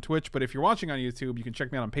watching on Twitch, but if you're watching on YouTube, you can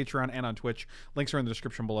check me out on Patreon and on Twitch. Links are in the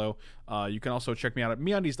description below. You can also check me out at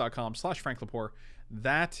meundies.com/FrankLepore.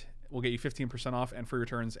 That will get you 15% off and free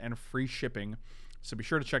returns and free shipping. So be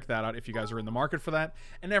sure to check that out if you guys are in the market for that.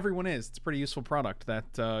 And everyone is. It's a pretty useful product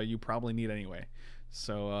that you probably need anyway.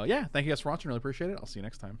 So, yeah, thank you guys for watching. Really appreciate it. I'll see you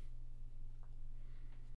next time.